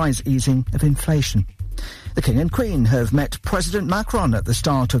surprise easing of inflation. The King and Queen have met President Macron at the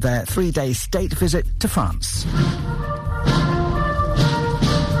start of their 3-day state visit to France.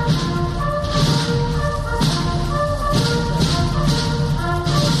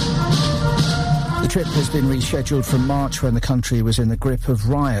 The trip has been rescheduled from March when the country was in the grip of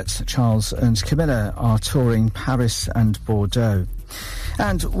riots. Charles and Camilla are touring Paris and Bordeaux.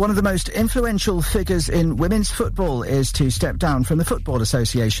 And one of the most influential figures in women's football is to step down from the Football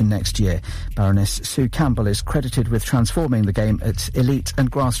Association next year. Baroness Sue Campbell is credited with transforming the game at elite and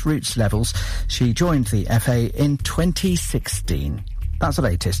grassroots levels. She joined the FA in 2016. That's the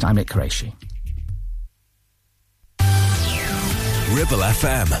latest. I'm Nick Qureshi. Ribble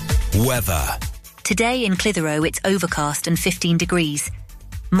FM. Weather. Today in Clitheroe it's overcast and 15 degrees.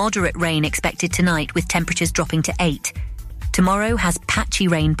 Moderate rain expected tonight with temperatures dropping to 8. Tomorrow has patchy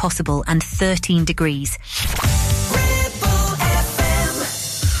rain possible and 13 degrees.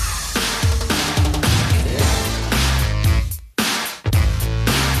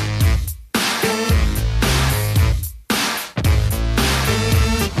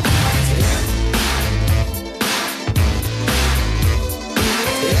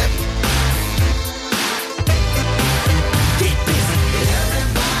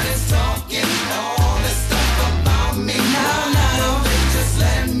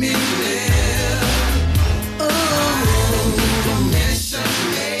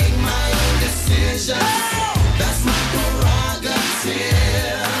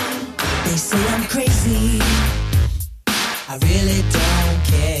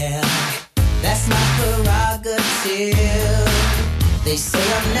 They say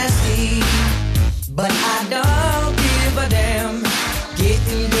I'm nasty, but I don't give a damn.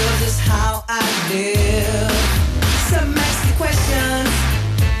 Getting girls is how I live. Some ask the questions,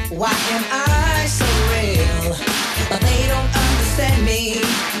 why am I so real? But they don't understand me,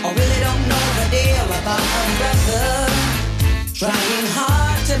 or really don't know the deal about a brother trying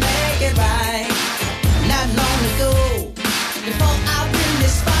hard to make it right. Not long ago, before I win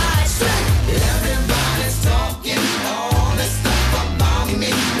this fight, everybody's talking all this stuff about me.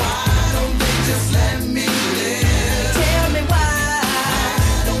 Why don't they just let me live? Tell me why.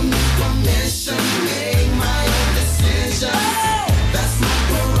 I don't need permission to make my own decision. Oh, that's my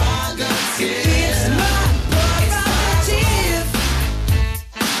prerogative. It's my prerogative.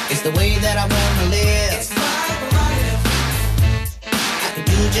 It's the way that I wanna live. It's my prerogative. I can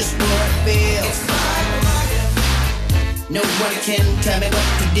do just what I feel. It's my prerogative. No one can tell me what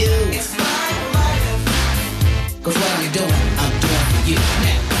to do. It's my prerogative. 'Cause what I'm doing for you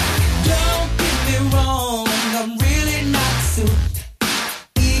now. Don't get me wrong, I'm really not suited.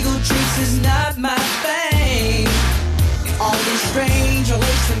 Ego trips is not my thing. All these strange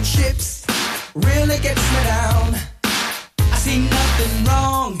relationships really gets me down. I see nothing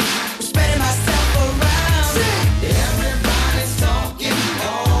wrong with spreading myself around. Everybody's talking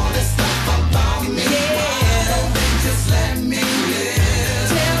all this stuff about me. Yeah. Why don't they just let me live?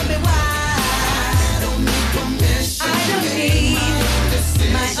 Tell me why. I don't need permission. I don't need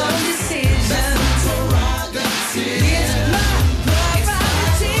my own decision. That's my prerogative. It's my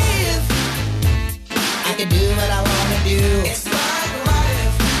prerogative. I can do what I want to do. It's my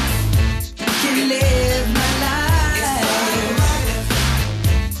prerogative. Can live my life. It's my prerogative.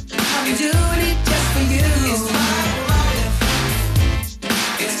 I'm doing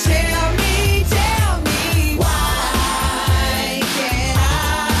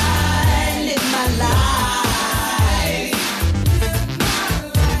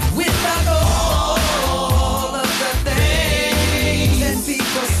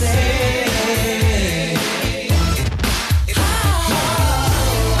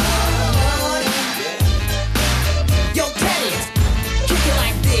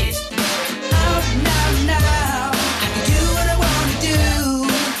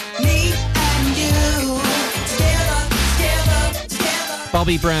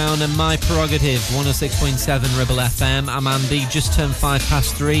Bobby Brown and My Prerogative, 106.7 Ribble FM. I'm Andy, just turned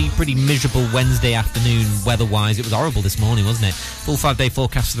 3:05. Pretty miserable Wednesday afternoon weather-wise. It was horrible this morning, wasn't it? Full 5-day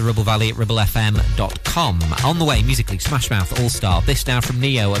forecast for the Ribble Valley at ribblefm.com. On the way, musically, Smash Mouth All-Star. This now from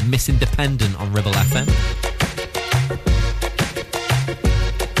Neo and Miss Independent on Ribble FM.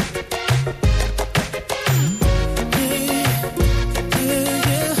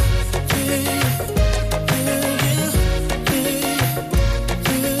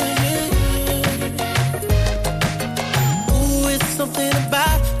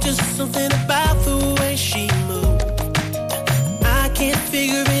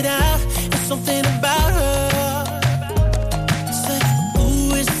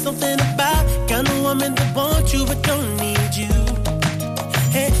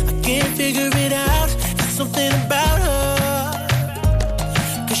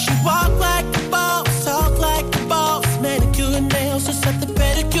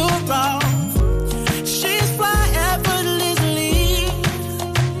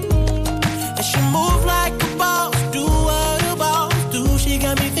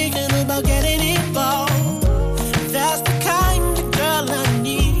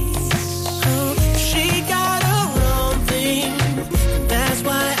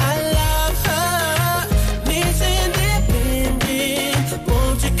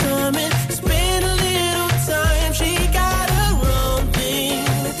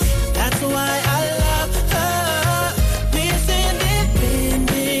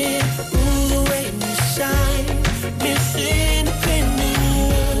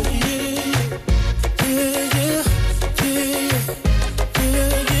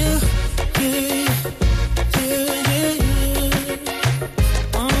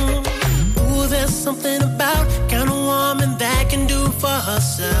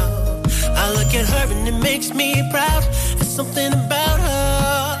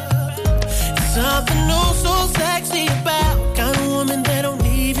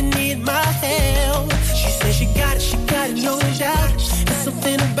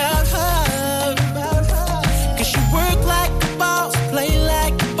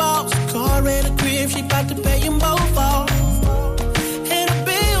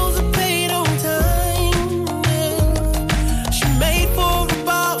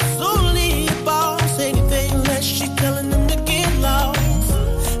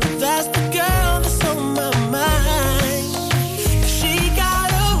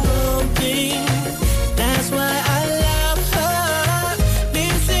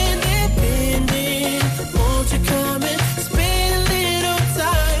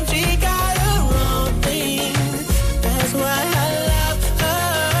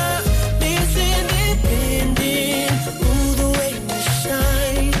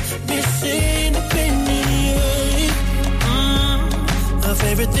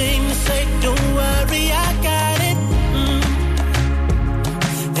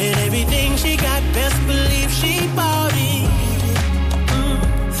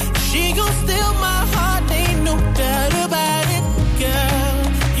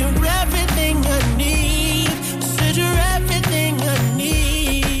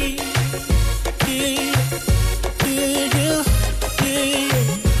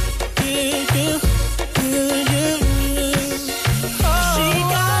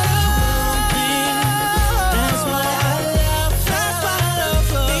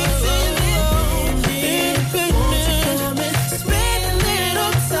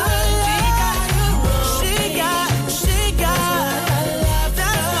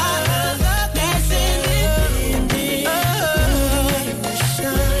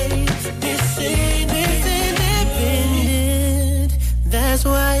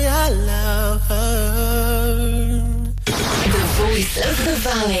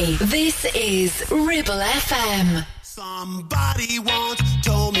 This is Ribble FM. Somebody once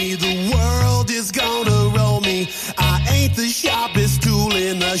told me the world is gonna roll me. I ain't the sharpest tool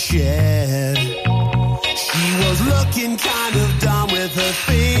in the shed. She was looking kind of dumb with her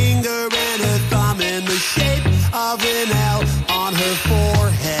finger and her thumb in the shape of an L on her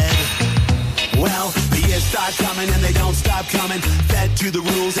forehead. Well, the years start coming and they don't stop coming. Fed to the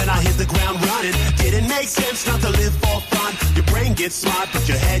rules and I hit the ground running. Didn't make sense not to live for fun. Your brain gets smart but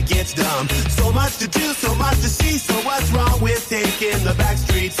your head gets dumb. So much to do, so much to see. So what's wrong with taking the back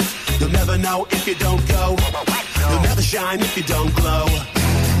streets? You'll never know if you don't go. You'll never shine if you don't glow.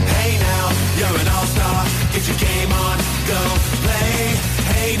 Hey now, you're an all-star. Get your game on, go play.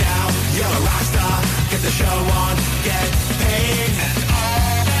 Hey now, you're a rock star. Get the show on, get paid. And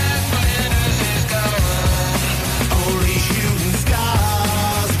all that glitters is gold. Only shooting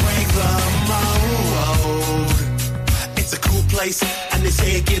stars break the mold. It's a cool place and they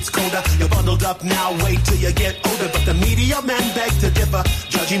say it gets colder. You're bundled up now, wait till you get older. But the media men beg to differ,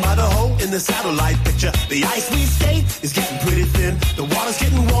 judging by the hole in the satellite picture. The ice we skate is getting pretty thin. The water's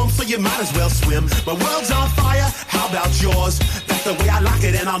getting warm, so you might as well swim. My world's on fire, how about yours? That's the way I like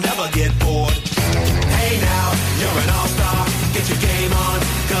it, and I'll never get bored. Hey now, you're an all-star. Get your game on,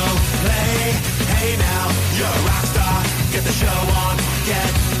 go play. Hey now, you're a rock star. Get the show on,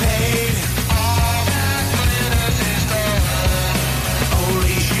 get paid. All that glitters is gold.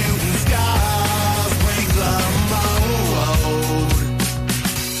 Only shooting stars break the mold.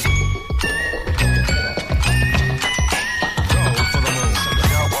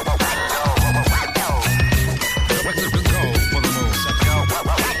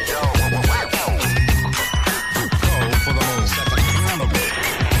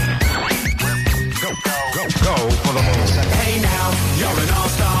 Go for the moon. Hey now, you're an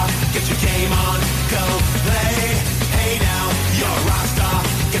all-star. Get your game on, go play. Hey now, you're a rock star.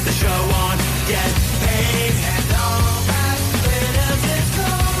 Get the show on, get paid. And all that glitters is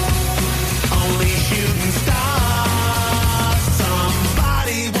gold. Only shooting stars.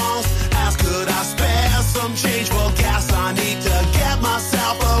 Somebody once asked, could I spare some change for gas? I need to get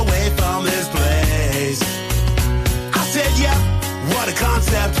myself away from this place. I said, yep, what a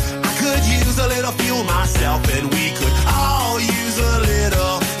concept. I could use a little fuel myself, and we could all use a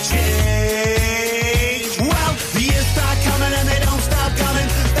little change. Well, the years start coming and they don't stop coming.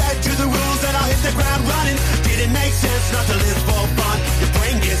 Back to the rules and I'll hit the ground running. Did it make sense not to live for fun? Your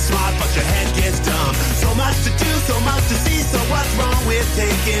brain gets smart, but your head gets dumb. So much to do, so much to see. So what's wrong with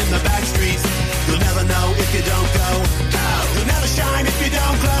taking the back streets? You'll never know if you don't go. You'll never shine if you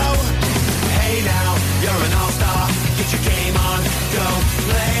don't glow. Hey now, you're an all-star. Get your game on, go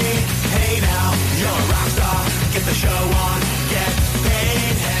play. Hey now, you're a rock star. Get the show on, get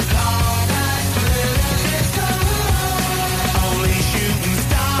paid. And all that glitters is gold. Only shooting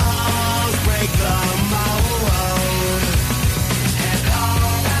stars break the mold. And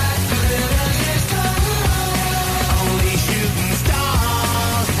all that glitters is gold. Only shooting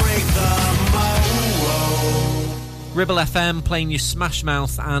stars break the mold. Ribble FM playing you Smash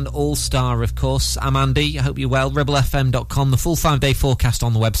Mouth and All Star, of course. I'm Andy. I hope you're well. RibbleFM.com, the full 5-day forecast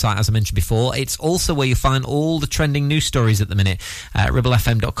on the website, as I mentioned before. It's also where you find all the trending news stories at the minute.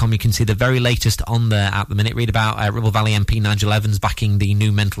 RibbleFM.com, you can see the very latest on there at the minute. Read about Ribble Valley MP Nigel Evans backing the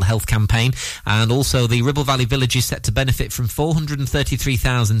new mental health campaign, and also the Ribble Valley Village is set to benefit from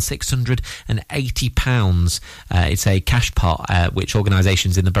 £433,680. It's a cash pot which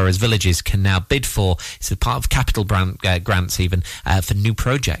organisations in the borough's villages can now bid for. It's a part of capital grants even for new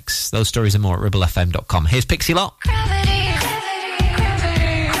projects. Those stories and more at ribblefm.com. Here's Pixie Lott. I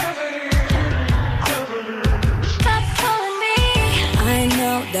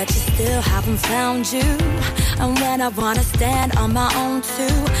know that you still haven't found you, and when I wanna stand on my own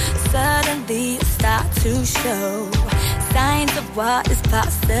too, suddenly you start to show signs of what is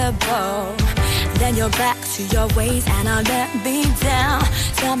possible. Then you're back to your ways and I'll let me down.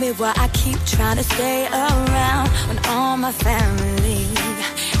 Tell me why I keep trying to stay around when all my family,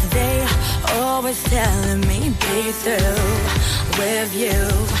 they always telling me be through with you.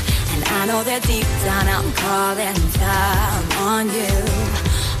 And I know that deep down I'm calling time on you,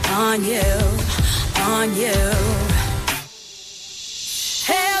 on you, on you.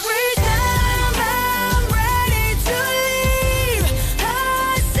 Every time I'm ready to leave,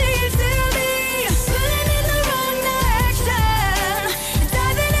 I seem to be pulling in the wrong direction,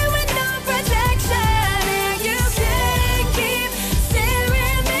 diving in with no protection, and you can't keep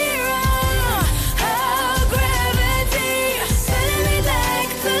steering me wrong. Oh, gravity, pulling me back,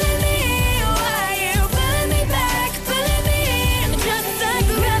 pulling me. Why you pulling me back, pulling me in, just like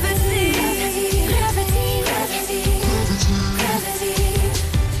gravity, gravity, gravity, gravity.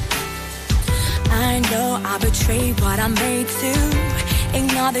 I know I betrayed what I made to.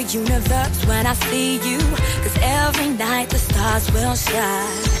 Ignore the universe when I see you, 'cause every night the stars will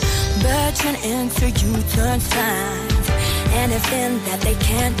shine, burgeon into U-turn signs. Anything that they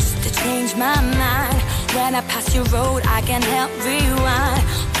can't just to change my mind. When I pass your road I can help rewind.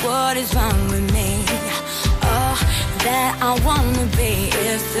 What is wrong with me? All that I wanna be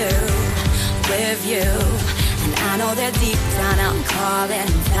is through with you. And I know that deep down I'm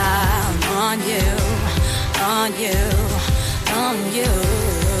calling time on you, on you, on you.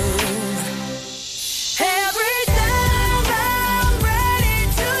 Every time I'm ready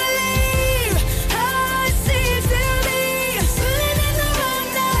to leave, I seem to be pulling in the wrong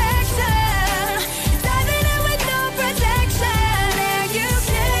direction, diving in with no protection, and you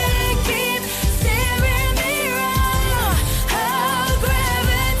can't keep steering me wrong. Oh,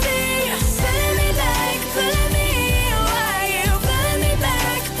 gravity, pulling me back, pulling me. Why you pulling me back?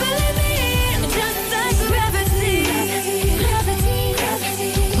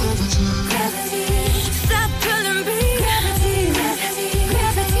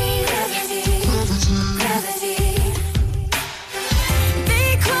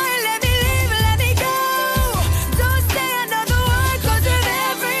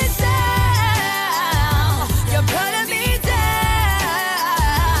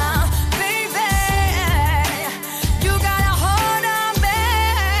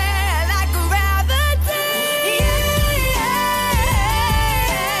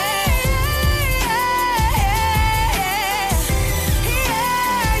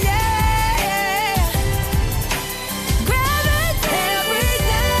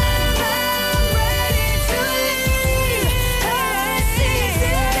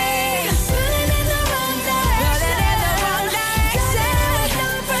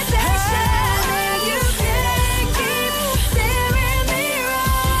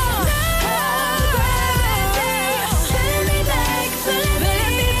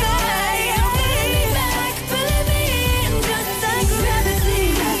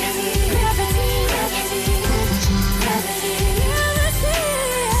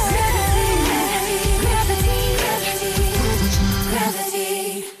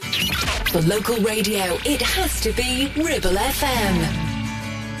 For local radio, it has to be Ribble FM.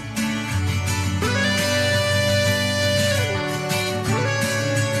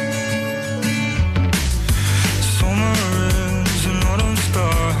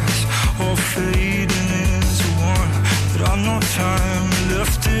 All fading into one, but I've no time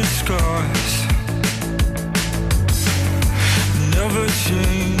left in scars. Never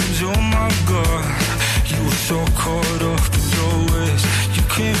change, oh my God. You were so caught up in your ways. You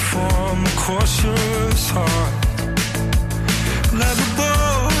came from a cautious heart. Like a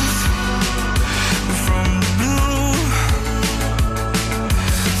bolt from the blue.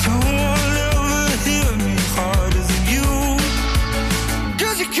 No one ever hit me harder than you.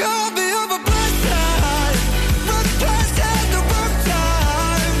 'Cause you called me up a blind side, but past at the wrong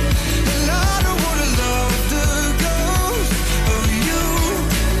time. And I don't wanna love the ghost of you.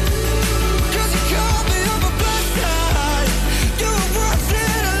 'Cause you called me up a blind side. You were once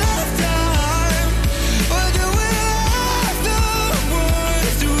in a lifetime. But do we have the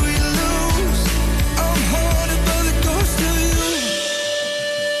words? Do we lose? I'm haunted by the ghost of you.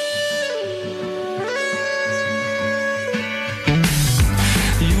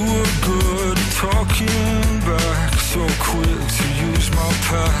 You were good at talking back, so quick to use my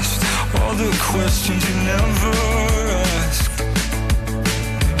past. All the questions you never asked.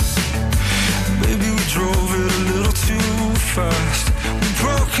 Maybe we drove it a little too fast. We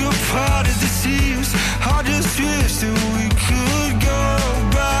broke apart at the seams. I just wish that we could go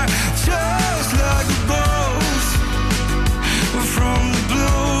back, just like a boat from the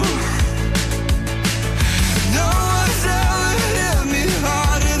blue. No one's ever hit me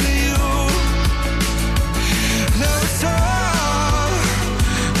harder than you. Now it's all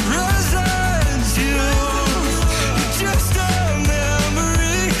residues. You're just a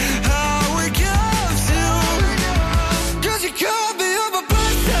memory. How we got to. 'Cause you called me up a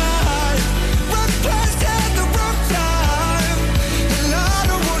blind side, right past at the wrong time. And I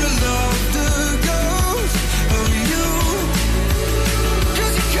don't wanna love the ghost of you.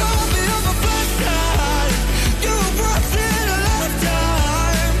 'Cause you called me up a blind side. You were once in a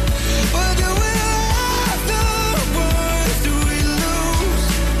lifetime. But do we have the words? Do we lose?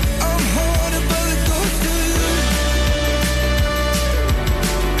 I'm haunted by the ghost of you.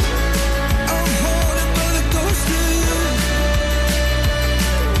 I'm haunted by the ghost of you.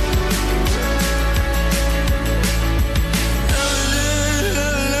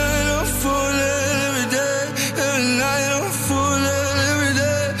 Every night I'm falling, every day. Every night I'm falling, every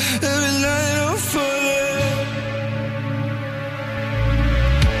day. Every night I'm falling.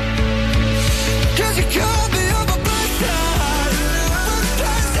 'Cause you called me up a blind side, but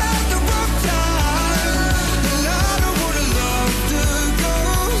past at the wrong time. And I don't wanna love the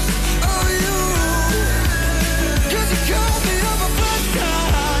ghost of you. 'Cause you called me up a blind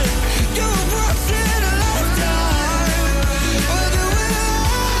side. You were once in a lifetime. But do we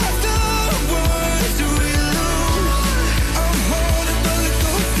have the words? Do we lose? I'm haunted by the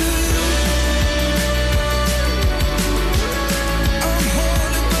ghost of you. I'm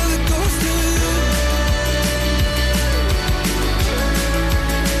haunted by the ghost of you.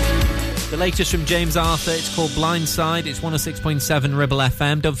 The latest from James Arthur, it's called Blindside. It's 106.7 Ribble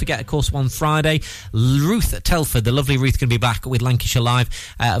FM. Don't forget, of course, on Friday, Ruth Telford, the lovely Ruth, going to be back with Lancashire Live.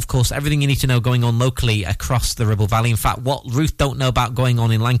 Of course, everything you need to know going on locally across the Ribble Valley. In fact, what Ruth don't know about going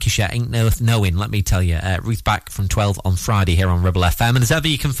on in Lancashire ain't worth knowing, let me tell you. Ruth back from 12 on Friday here on Ribble FM. And as ever,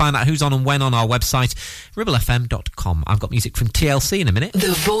 you can find out who's on and when on our website, ribblefm.com. I've got music from TLC in a minute.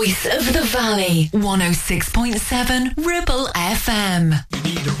 The voice of the valley, 106.7 Ribble FM.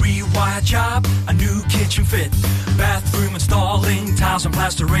 Need a rewire job, a new kitchen fit, bathroom installing, tiles and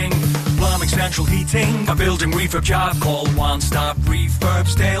plastering, plumbing, central heating, a building refurb job. Call One Stop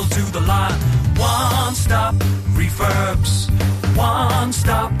Refurbs, Dale to the lot. One Stop Refurbs. One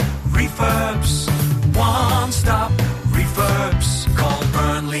Stop Refurbs. One Stop Refurbs. Call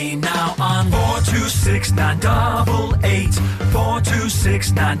Burnley now on 426-988.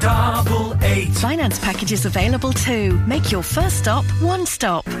 426-988. Finance packages available too. Make your first stop One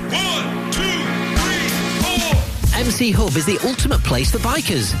Stop. MC Hub is the ultimate place for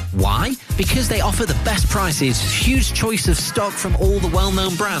bikers. Why? Because they offer the best prices, huge choice of stock from all the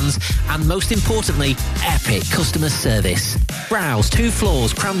well-known brands, and most importantly, epic customer service. Browse 2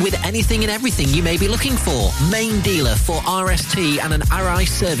 floors crammed with anything and everything you may be looking for. Main dealer for RST and an RI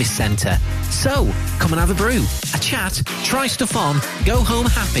service centre. So, come and have a brew, a chat, try stuff on, go home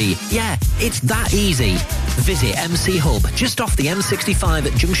happy. Yeah, it's that easy. Visit MC Hub just off the M65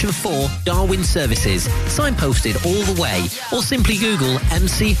 at Junction 4, Darwin Services. Signposted all the way, or simply Google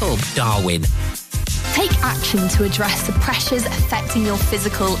MC Hub Darwin. Take action to address the pressures affecting your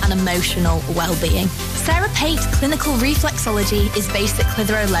physical and emotional well-being. Sarah Pate Clinical Reflexology is based at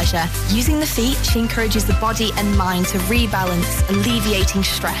Clitheroe Leisure. Using the feet, she encourages the body and mind to rebalance, alleviating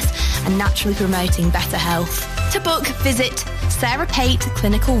stress and naturally promoting better health. To book, visit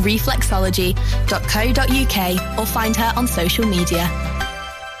sarahpateclinicalreflexology.co.uk or find her on social media.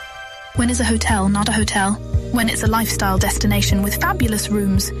 When is a hotel not a hotel? When it's a lifestyle destination with fabulous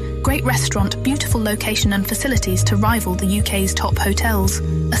rooms, great restaurant, beautiful location and facilities to rival the UK's top hotels.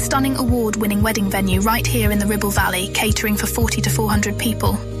 A stunning award-winning wedding venue right here in the Ribble Valley, catering for 40 to 400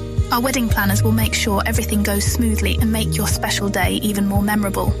 people. Our wedding planners will make sure everything goes smoothly and make your special day even more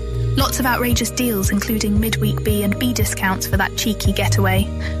memorable. Lots of outrageous deals, including midweek B&B discounts for that cheeky getaway.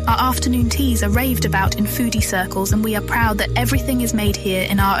 Our afternoon teas are raved about in foodie circles, and we are proud that everything is made here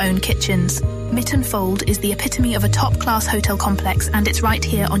in our own kitchens. Mytton Fold is the epitome of a top-class hotel complex, and it's right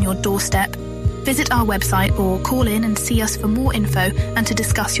here on your doorstep. Visit our website or call in and see us for more info and to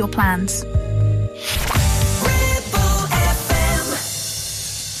discuss your plans.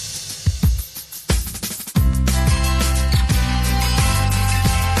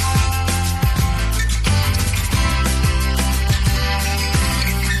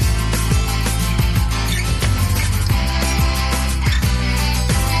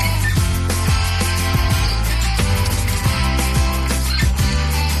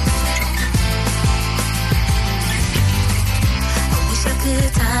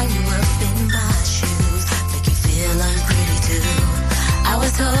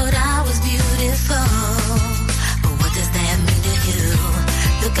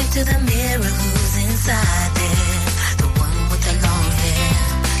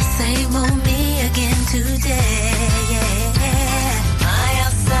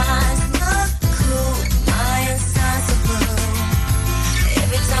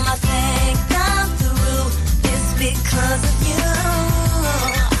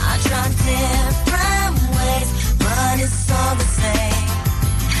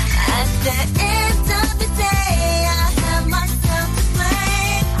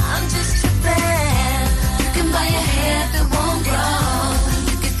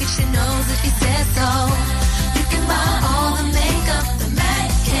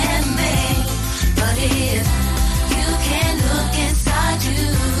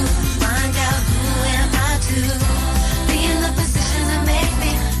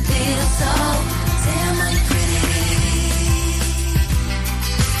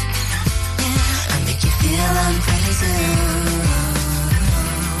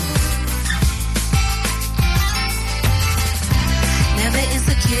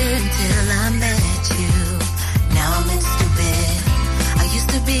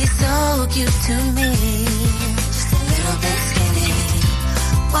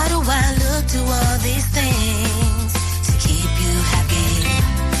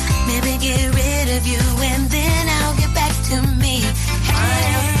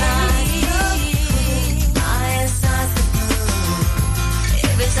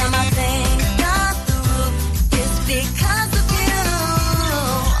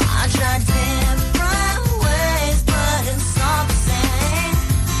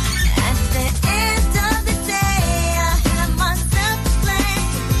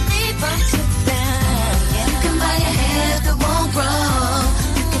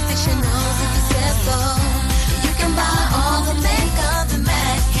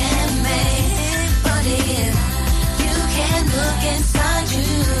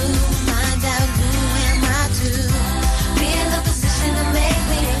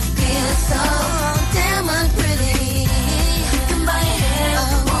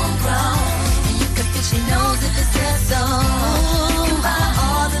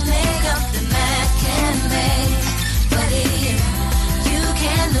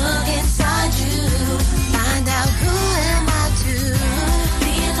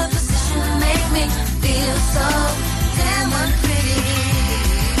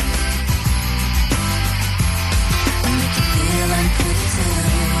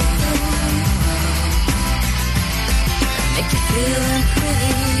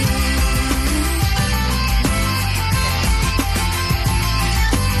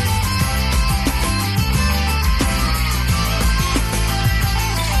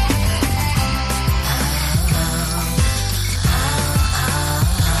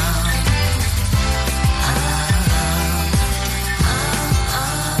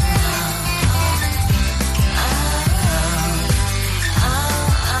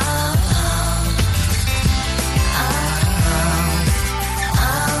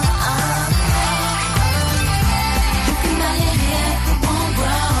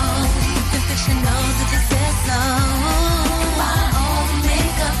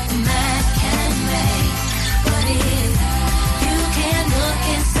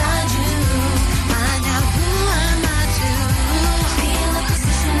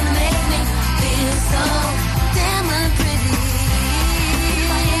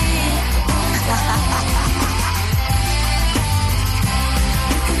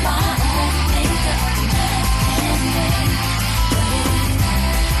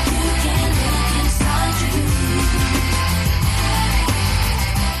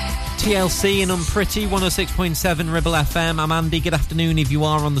 TLC and Unpretty, 106.7 Ribble FM. I'm Andy. Good afternoon if you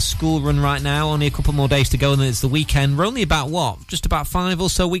are on the school run right now. Only a couple more days to go and then it's the weekend. We're only about, just about 5 or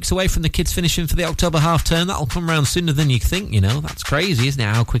so weeks away from the kids finishing for the October half term. That'll come round sooner than you think, you know. That's crazy, isn't it,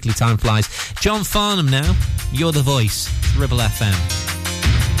 how quickly time flies. John Farnham now. You're the voice. Ribble FM.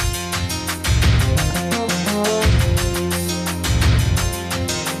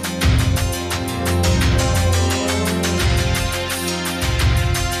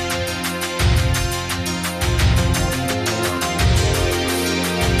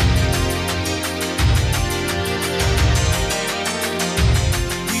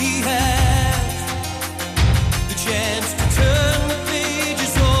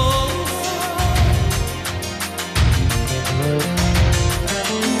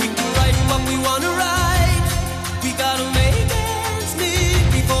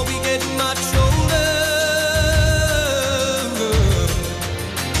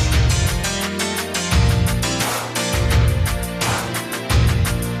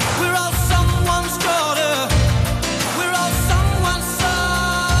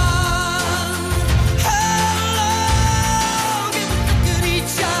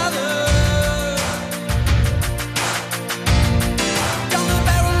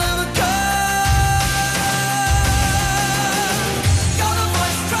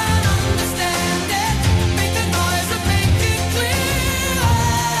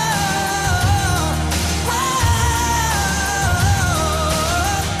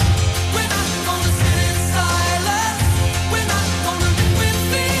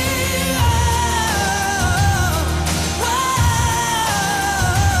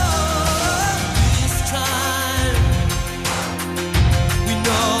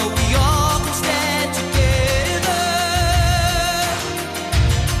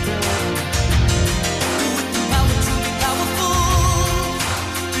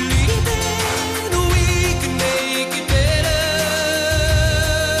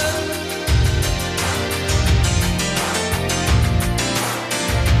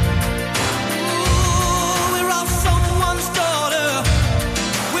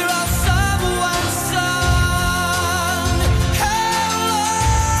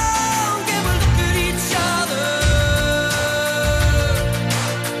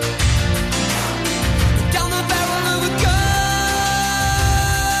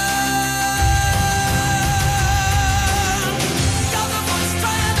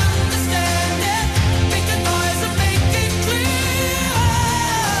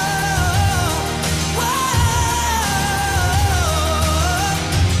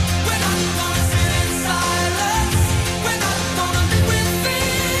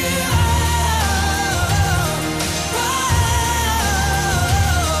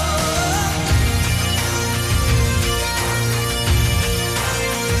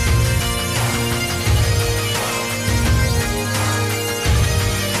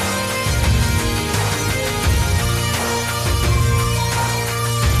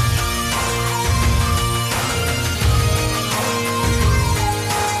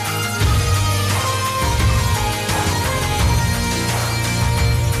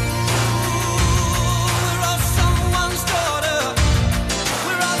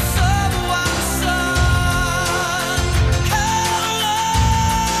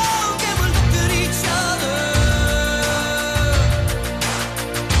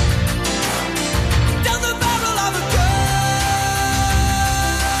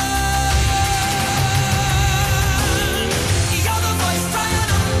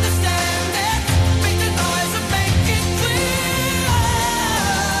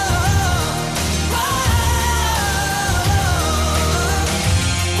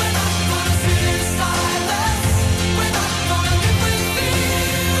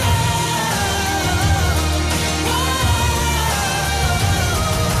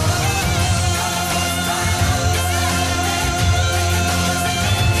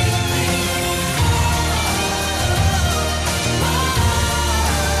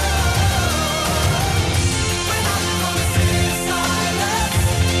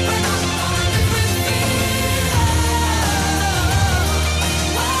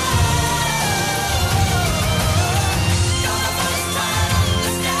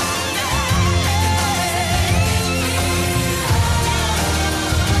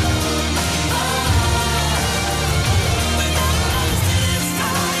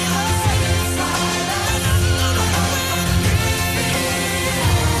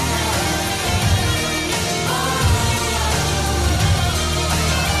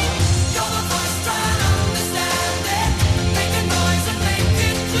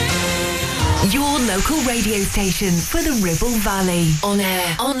 local radio station for the Ribble Valley. On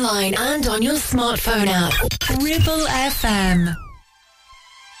air, online and on your smartphone app. Ribble FM.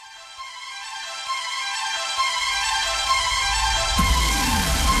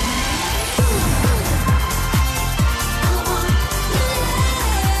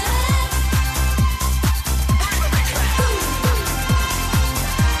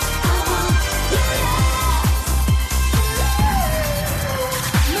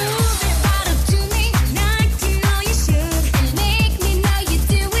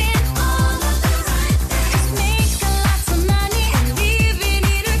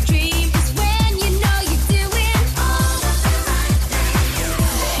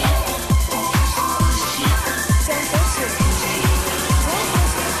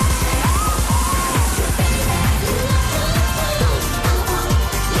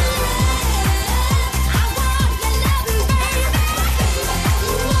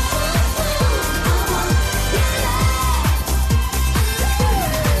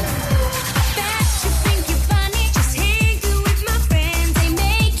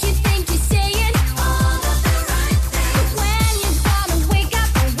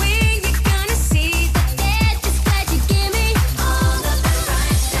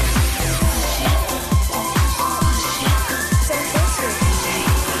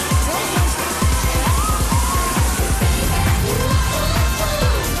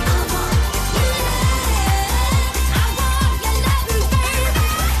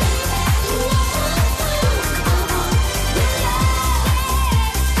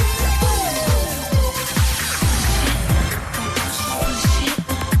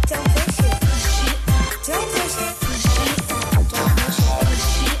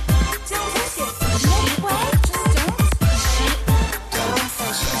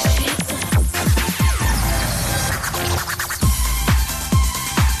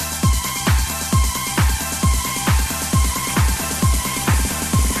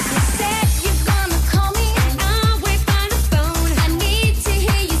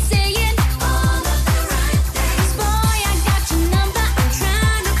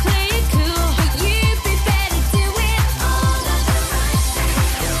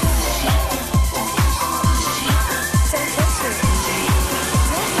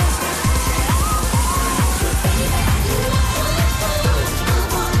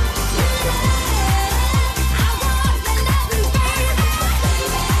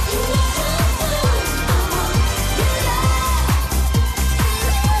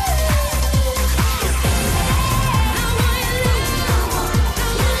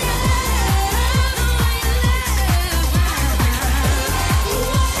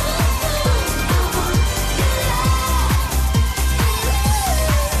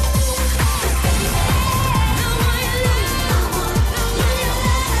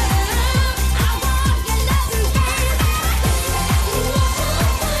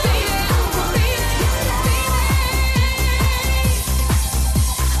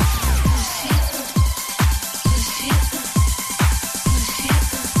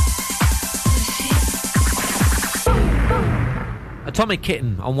 Atomic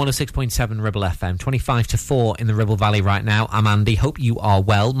Kitten on 106.7 Ribble FM, 25 to 4 in the Ribble Valley right now. I'm Andy. Hope you are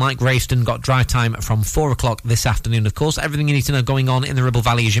well. Mike Grayston got drive time from 4 o'clock this afternoon, of course. Everything you need to know going on in the Ribble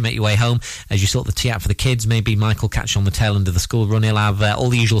Valley as you make your way home, as you sort the tea out for the kids. Maybe Mike will catch you on the tail end of the school run. He'll have all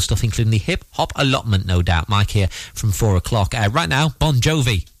the usual stuff, including the hip-hop allotment, no doubt. Mike here from 4 o'clock. Right now, Bon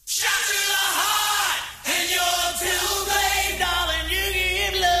Jovi.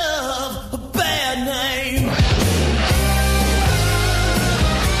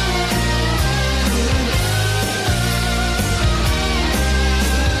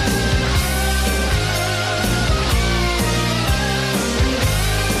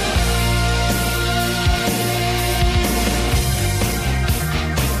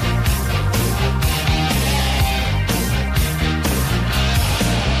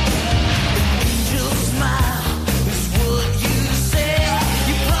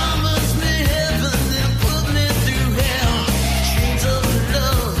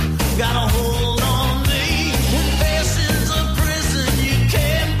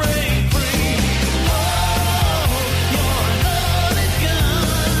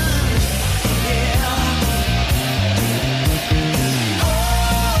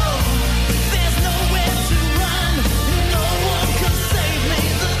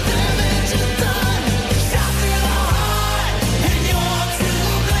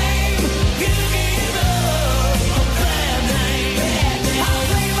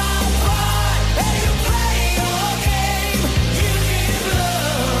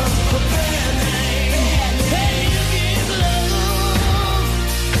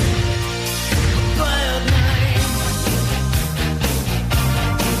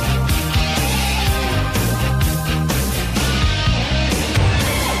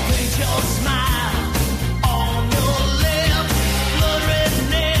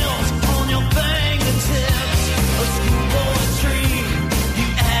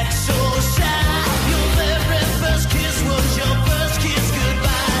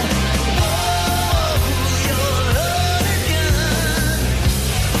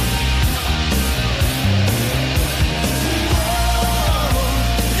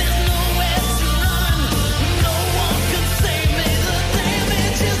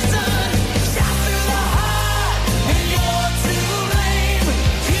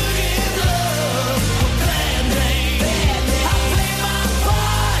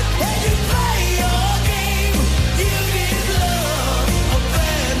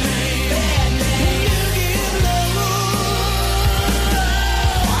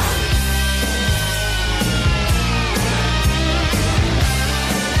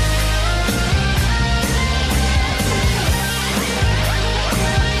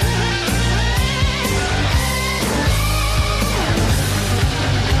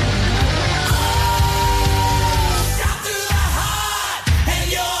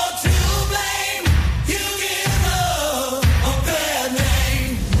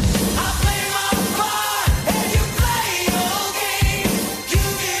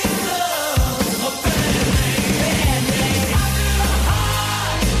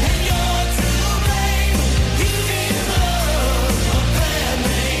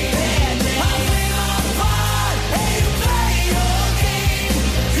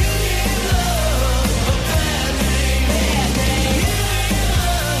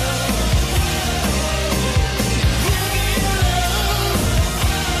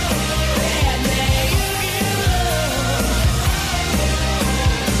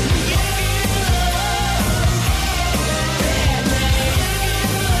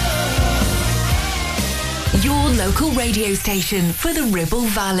 local radio station for the Ribble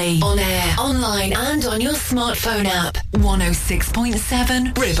Valley. On air, online and on your smartphone app.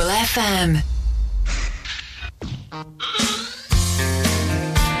 106.7 Ribble FM.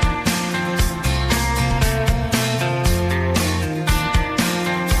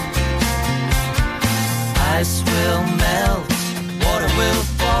 Ice will melt, water will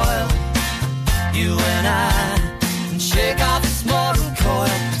boil. You and I can shake off this mortal coil.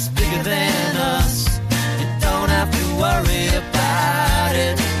 It's bigger than us. You don't have to worry about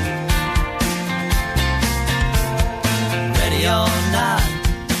it. Ready or not,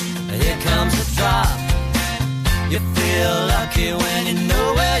 here comes the drop. You feel lucky when you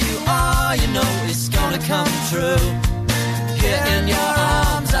know where you are. You know it's gonna come true. Here in your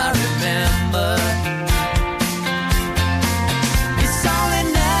arms, I remember.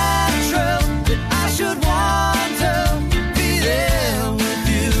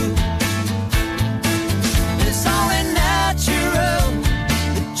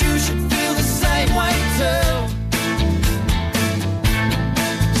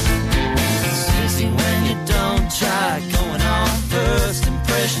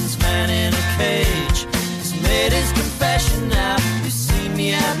 Man in a cage has made his confession now. You see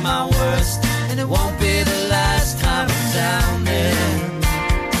me at my worst, and it won't be the last time I'm down there.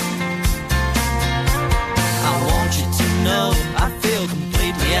 I want you to know I feel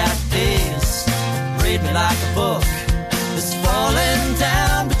completely at peace. Read me like a book that's falling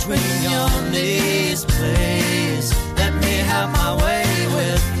down between your knees. Please let me have my way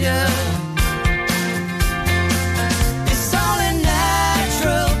with you.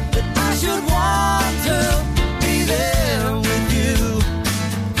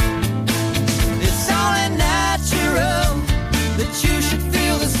 You should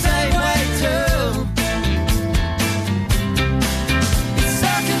feel the same way too. It's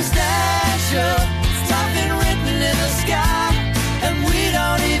circumstantial, it's nothing written in the sky, and we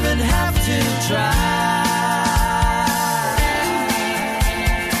don't even have to try.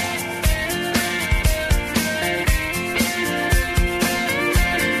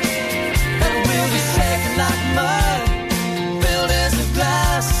 And we'll be shaking like mud, buildings of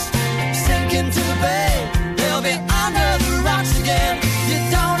glass, sink into the bay. They'll be under the rocks again. You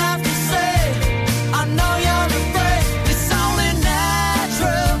don't have to say, I know you're afraid. It's only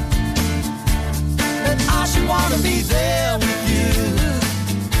natural that I should want to be there with you.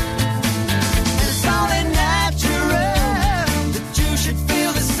 It's only natural that you should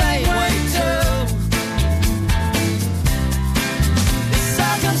feel the same way too. It's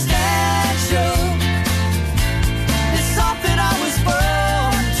circumstantial. It's something I was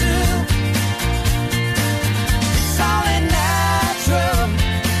born to. It's only natural.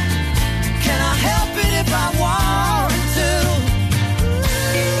 Can I help it if I want to?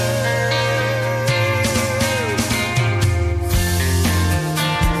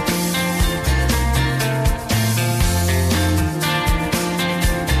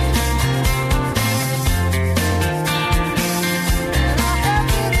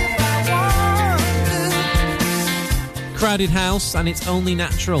 Crowded House, and it's only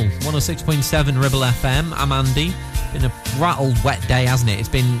natural. 106.7 Ribble FM. I'm Andy. Been a rattled wet day, hasn't it? It's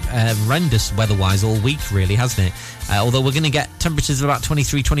been horrendous weather-wise all week, really, hasn't it? Although we're going to get temperatures of about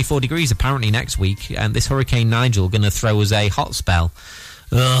 23, 24 degrees apparently next week, and this Hurricane Nigel going to throw us a hot spell.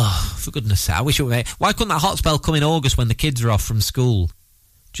 Ugh, for goodness sake, I wish it were... Why couldn't that hot spell come in August when the kids are off from school?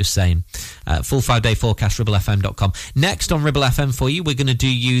 Just saying. Full 5-day forecast, ribblefm.com. Next on Ribble FM for you, we're going to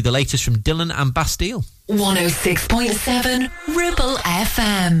do you the latest from Dylan and Bastille. 106.7 Ribble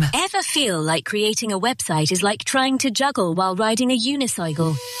FM. Ever feel like creating a website is like trying to juggle while riding a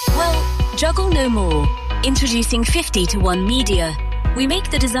unicycle? Well, juggle no more. Introducing 50-to-1 Media. We make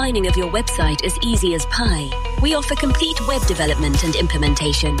the designing of your website as easy as pie. We offer complete web development and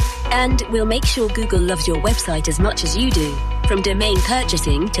implementation. And we'll make sure Google loves your website as much as you do. From domain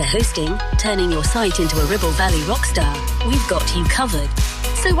purchasing to hosting, turning your site into a Ribble Valley rockstar, we've got you covered.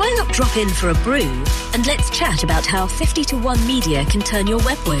 So why not drop in for a brew and let's chat about how 50-to-1 Media can turn your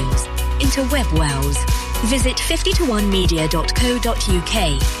web woes into web wows. Visit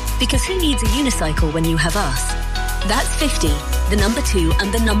 50to1media.co.uk, because who needs a unicycle when you have us? That's 50, the number 2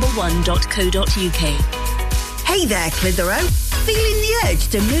 and the number 1.co.uk. Hey there, Clitheroe. Feeling the urge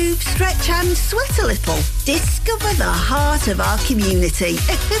to move, stretch and sweat a little? Discover the heart of our community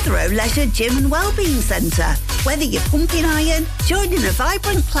at Clitheroe Leisure Gym and Wellbeing Centre. Whether you're pumping iron, joining a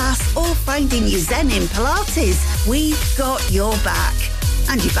vibrant class or finding your zen in Pilates, we've got your back.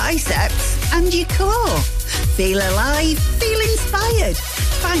 And your biceps and your core. Feel alive, feel inspired.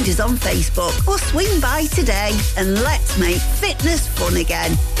 Find us on Facebook or swing by today and let's make fitness fun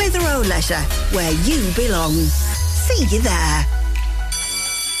again. Clitheroe Leisure, where you belong. See you there.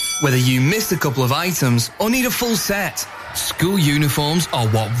 Whether you missed a couple of items or need a full set, school uniforms are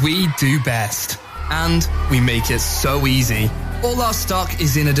what we do best. And we make it so easy. All our stock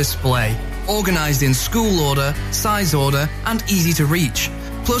is in a display, organised in school order, size order, and easy to reach.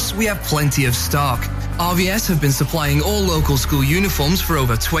 Plus, we have plenty of stock. RVS have been supplying all local school uniforms for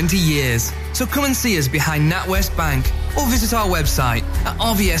over 20 years. So come and see us behind NatWest Bank or visit our website at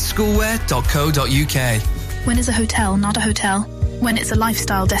rvsschoolwear.co.uk. When is a hotel not a hotel? When it's a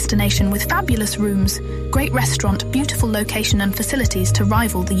lifestyle destination with fabulous rooms, great restaurant, beautiful location and facilities to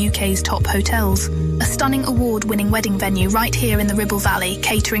rival the UK's top hotels. A stunning award-winning wedding venue right here in the Ribble Valley,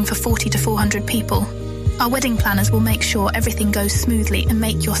 catering for 40 to 400 people. Our wedding planners will make sure everything goes smoothly and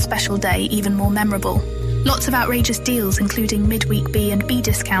make your special day even more memorable. Lots of outrageous deals, including midweek B and B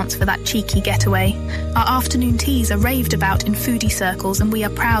discounts for that cheeky getaway. Our afternoon teas are raved about in foodie circles, and we are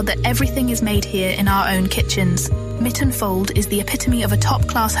proud that everything is made here in our own kitchens. Mytton Fold is the epitome of a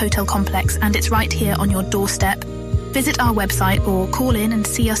top-class hotel complex, and it's right here on your doorstep. Visit our website or call in and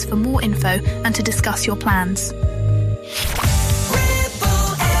see us for more info and to discuss your plans.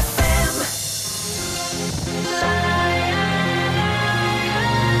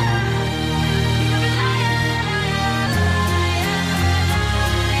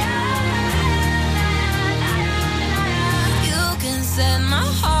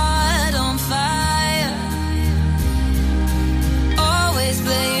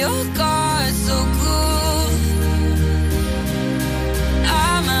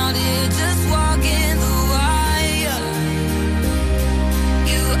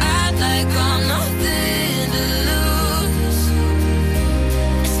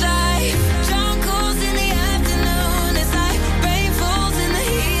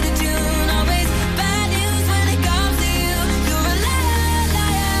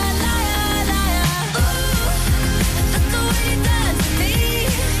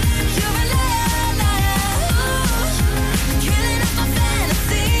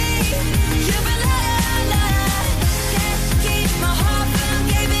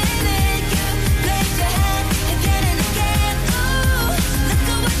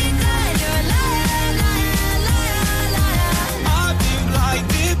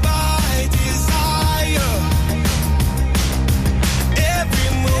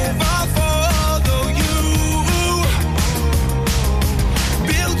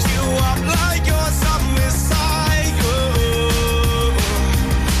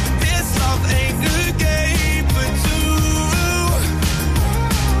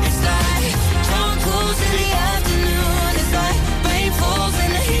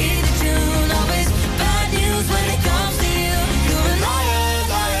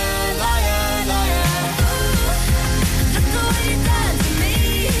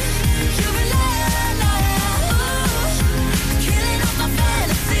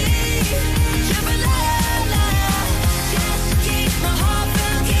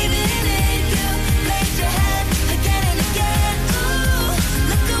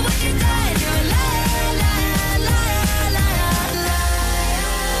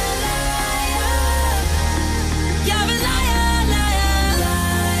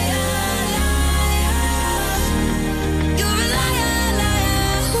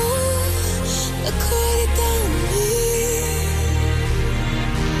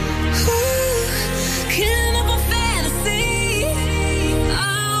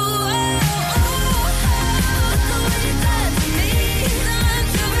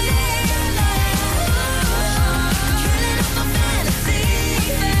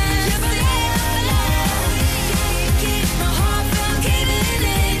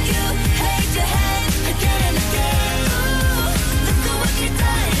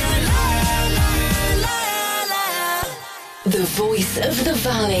 The voice of the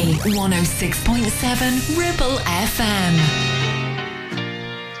valley, 106.7 Ribble FM.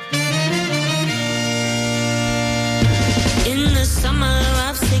 In the summer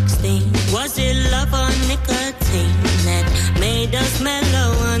of 16, was it love or nicotine that made us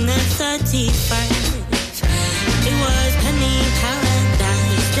mellow on the 31st? It was penny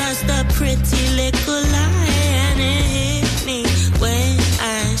paradise, just a pretty little lie, and it hit me when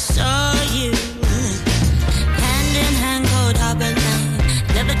I saw you. Hand in hand, cold harbor line.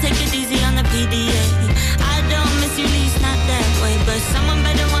 Never take it easy on the PDA. I don't miss you, least not that way, but someone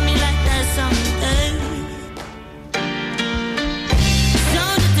better want me like that someday.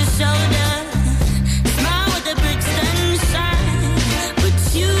 Shoulder to shoulder, smile with the Brixton shine, but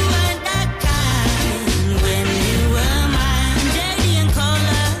you weren't that kind when you were mine. JD and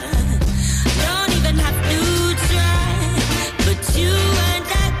Cola, don't even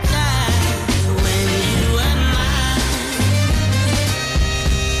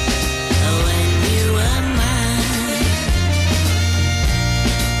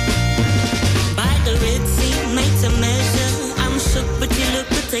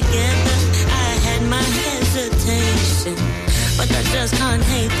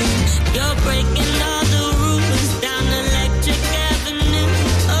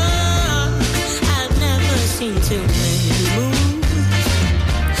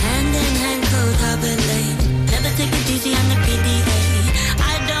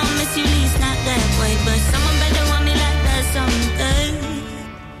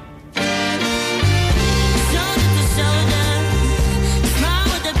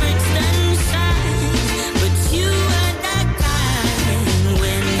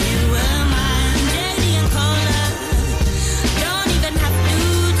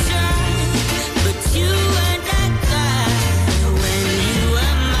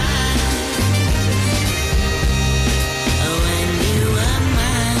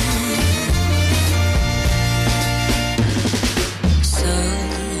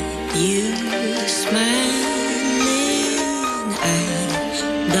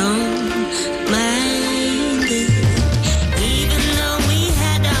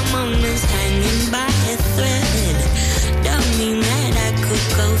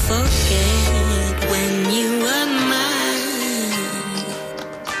forget when you were mine.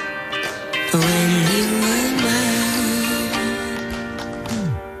 When you were mine.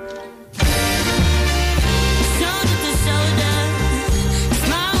 Shoulder to shoulder,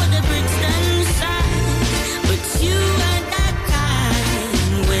 smile with the bricks inside. But you were that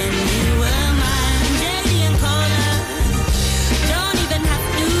kind when you were mine. Dirty and colder, don't even have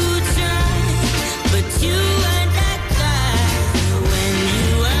to try. But you were that guy when you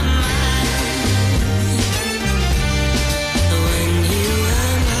were mine. When you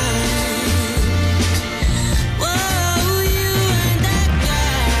were mine. Whoa, you were that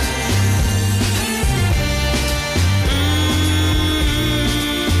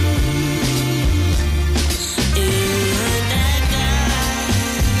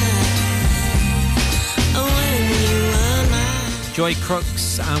Joy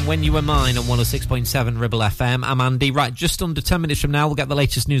Crooks and When You Were Mine on 106.7 Ribble FM. I'm Andy. Right, just under 10 minutes from now, we'll get the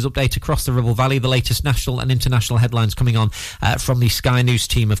latest news update across the Ribble Valley, the latest national and international headlines coming on from the Sky News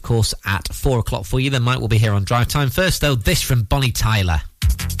team, of course, at 4 o'clock for you. Then Mike will be here on Drive Time. First, though, this from Bonnie Tyler.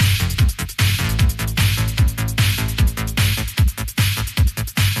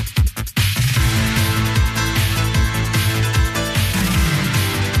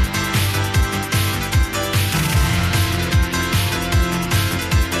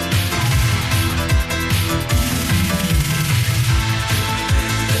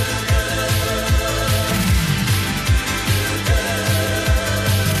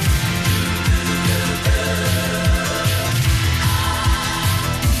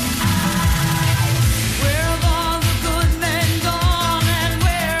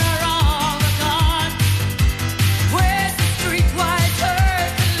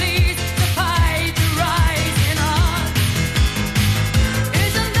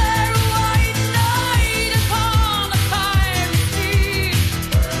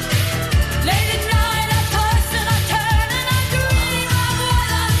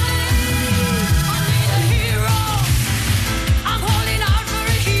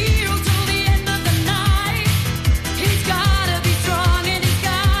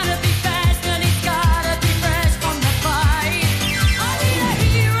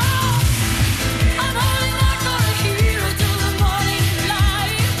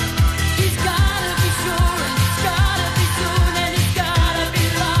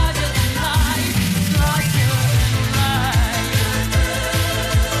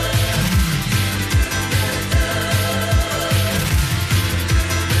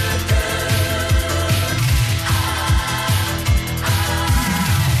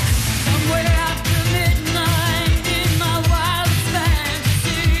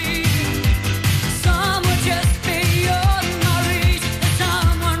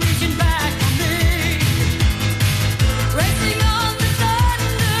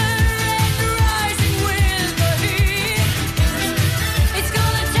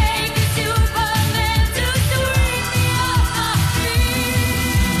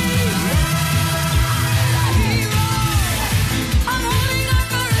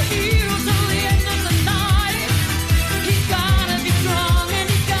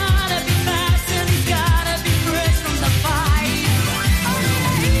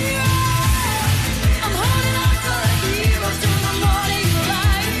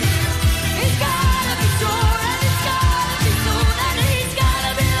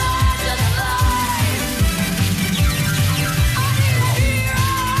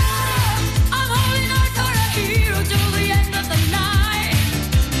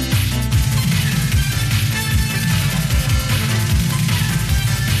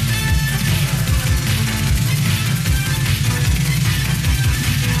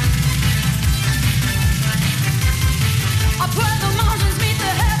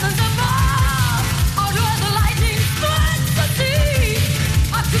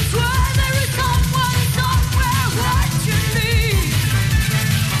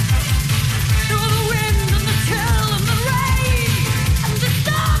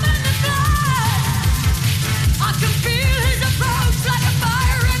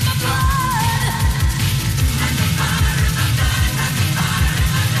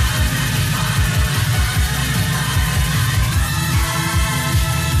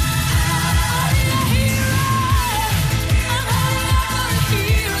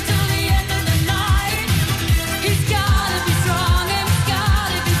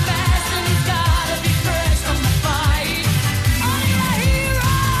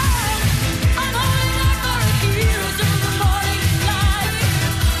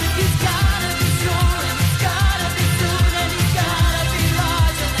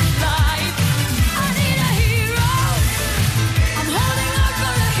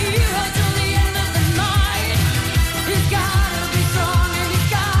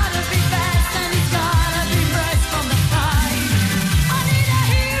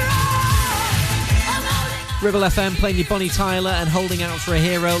 Ribble FM playing you Bonnie Tyler and Holding Out for a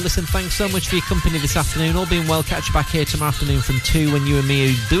Hero. Listen, thanks so much for your company this afternoon. All being well, catch you back here tomorrow afternoon from 2 when you and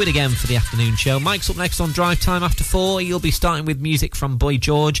me do it again for the afternoon show. Mike's up next on Drive Time after 4. You'll be starting with music from Boy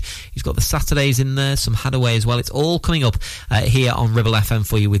George. He's got the Saturdays in there, some Hadaway as well. It's all coming up here on Ribble FM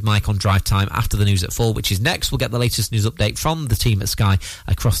for you with Mike on Drive Time after the news at 4, which is next. We'll get the latest news update from the team at Sky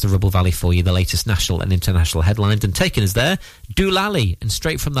across the Ribble Valley for you, the latest national and international headlines. And taking us there, Doolally and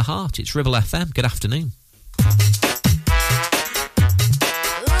Straight from the Heart. It's Ribble FM. Good afternoon.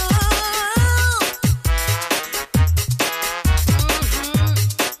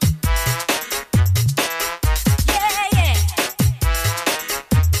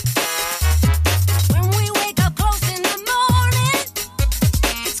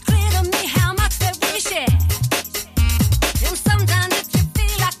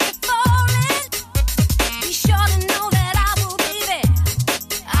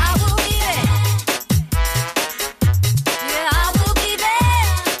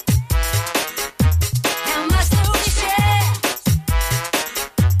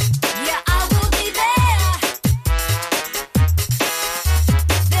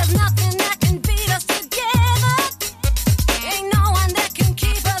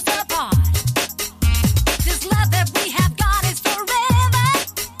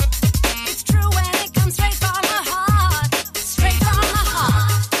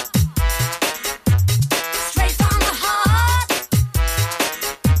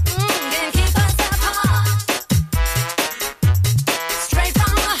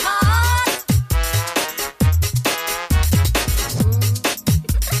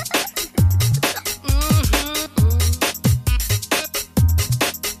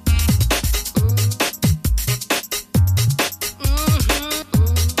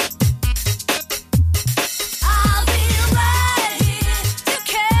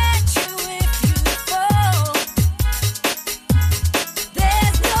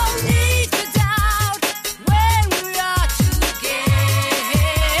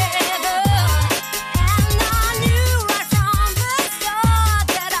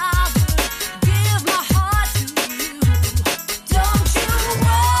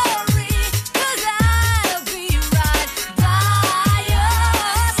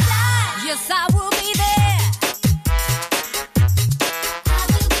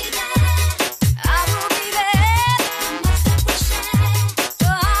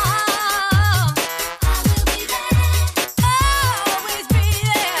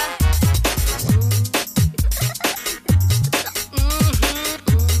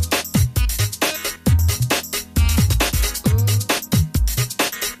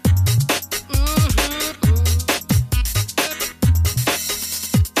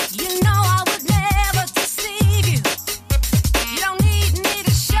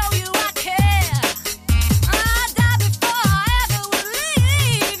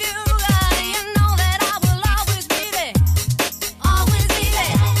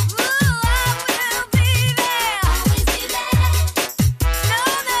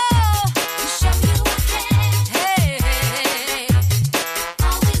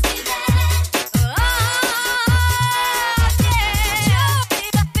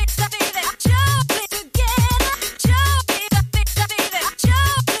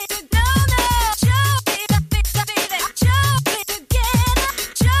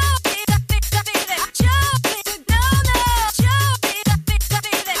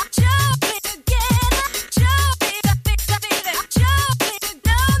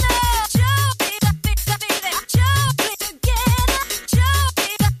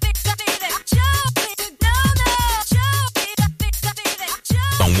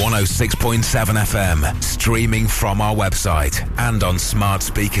 On 106.7 FM, streaming from our website and on smart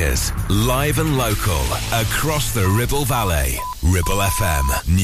speakers, live and local, across the Ribble Valley. Ribble FM.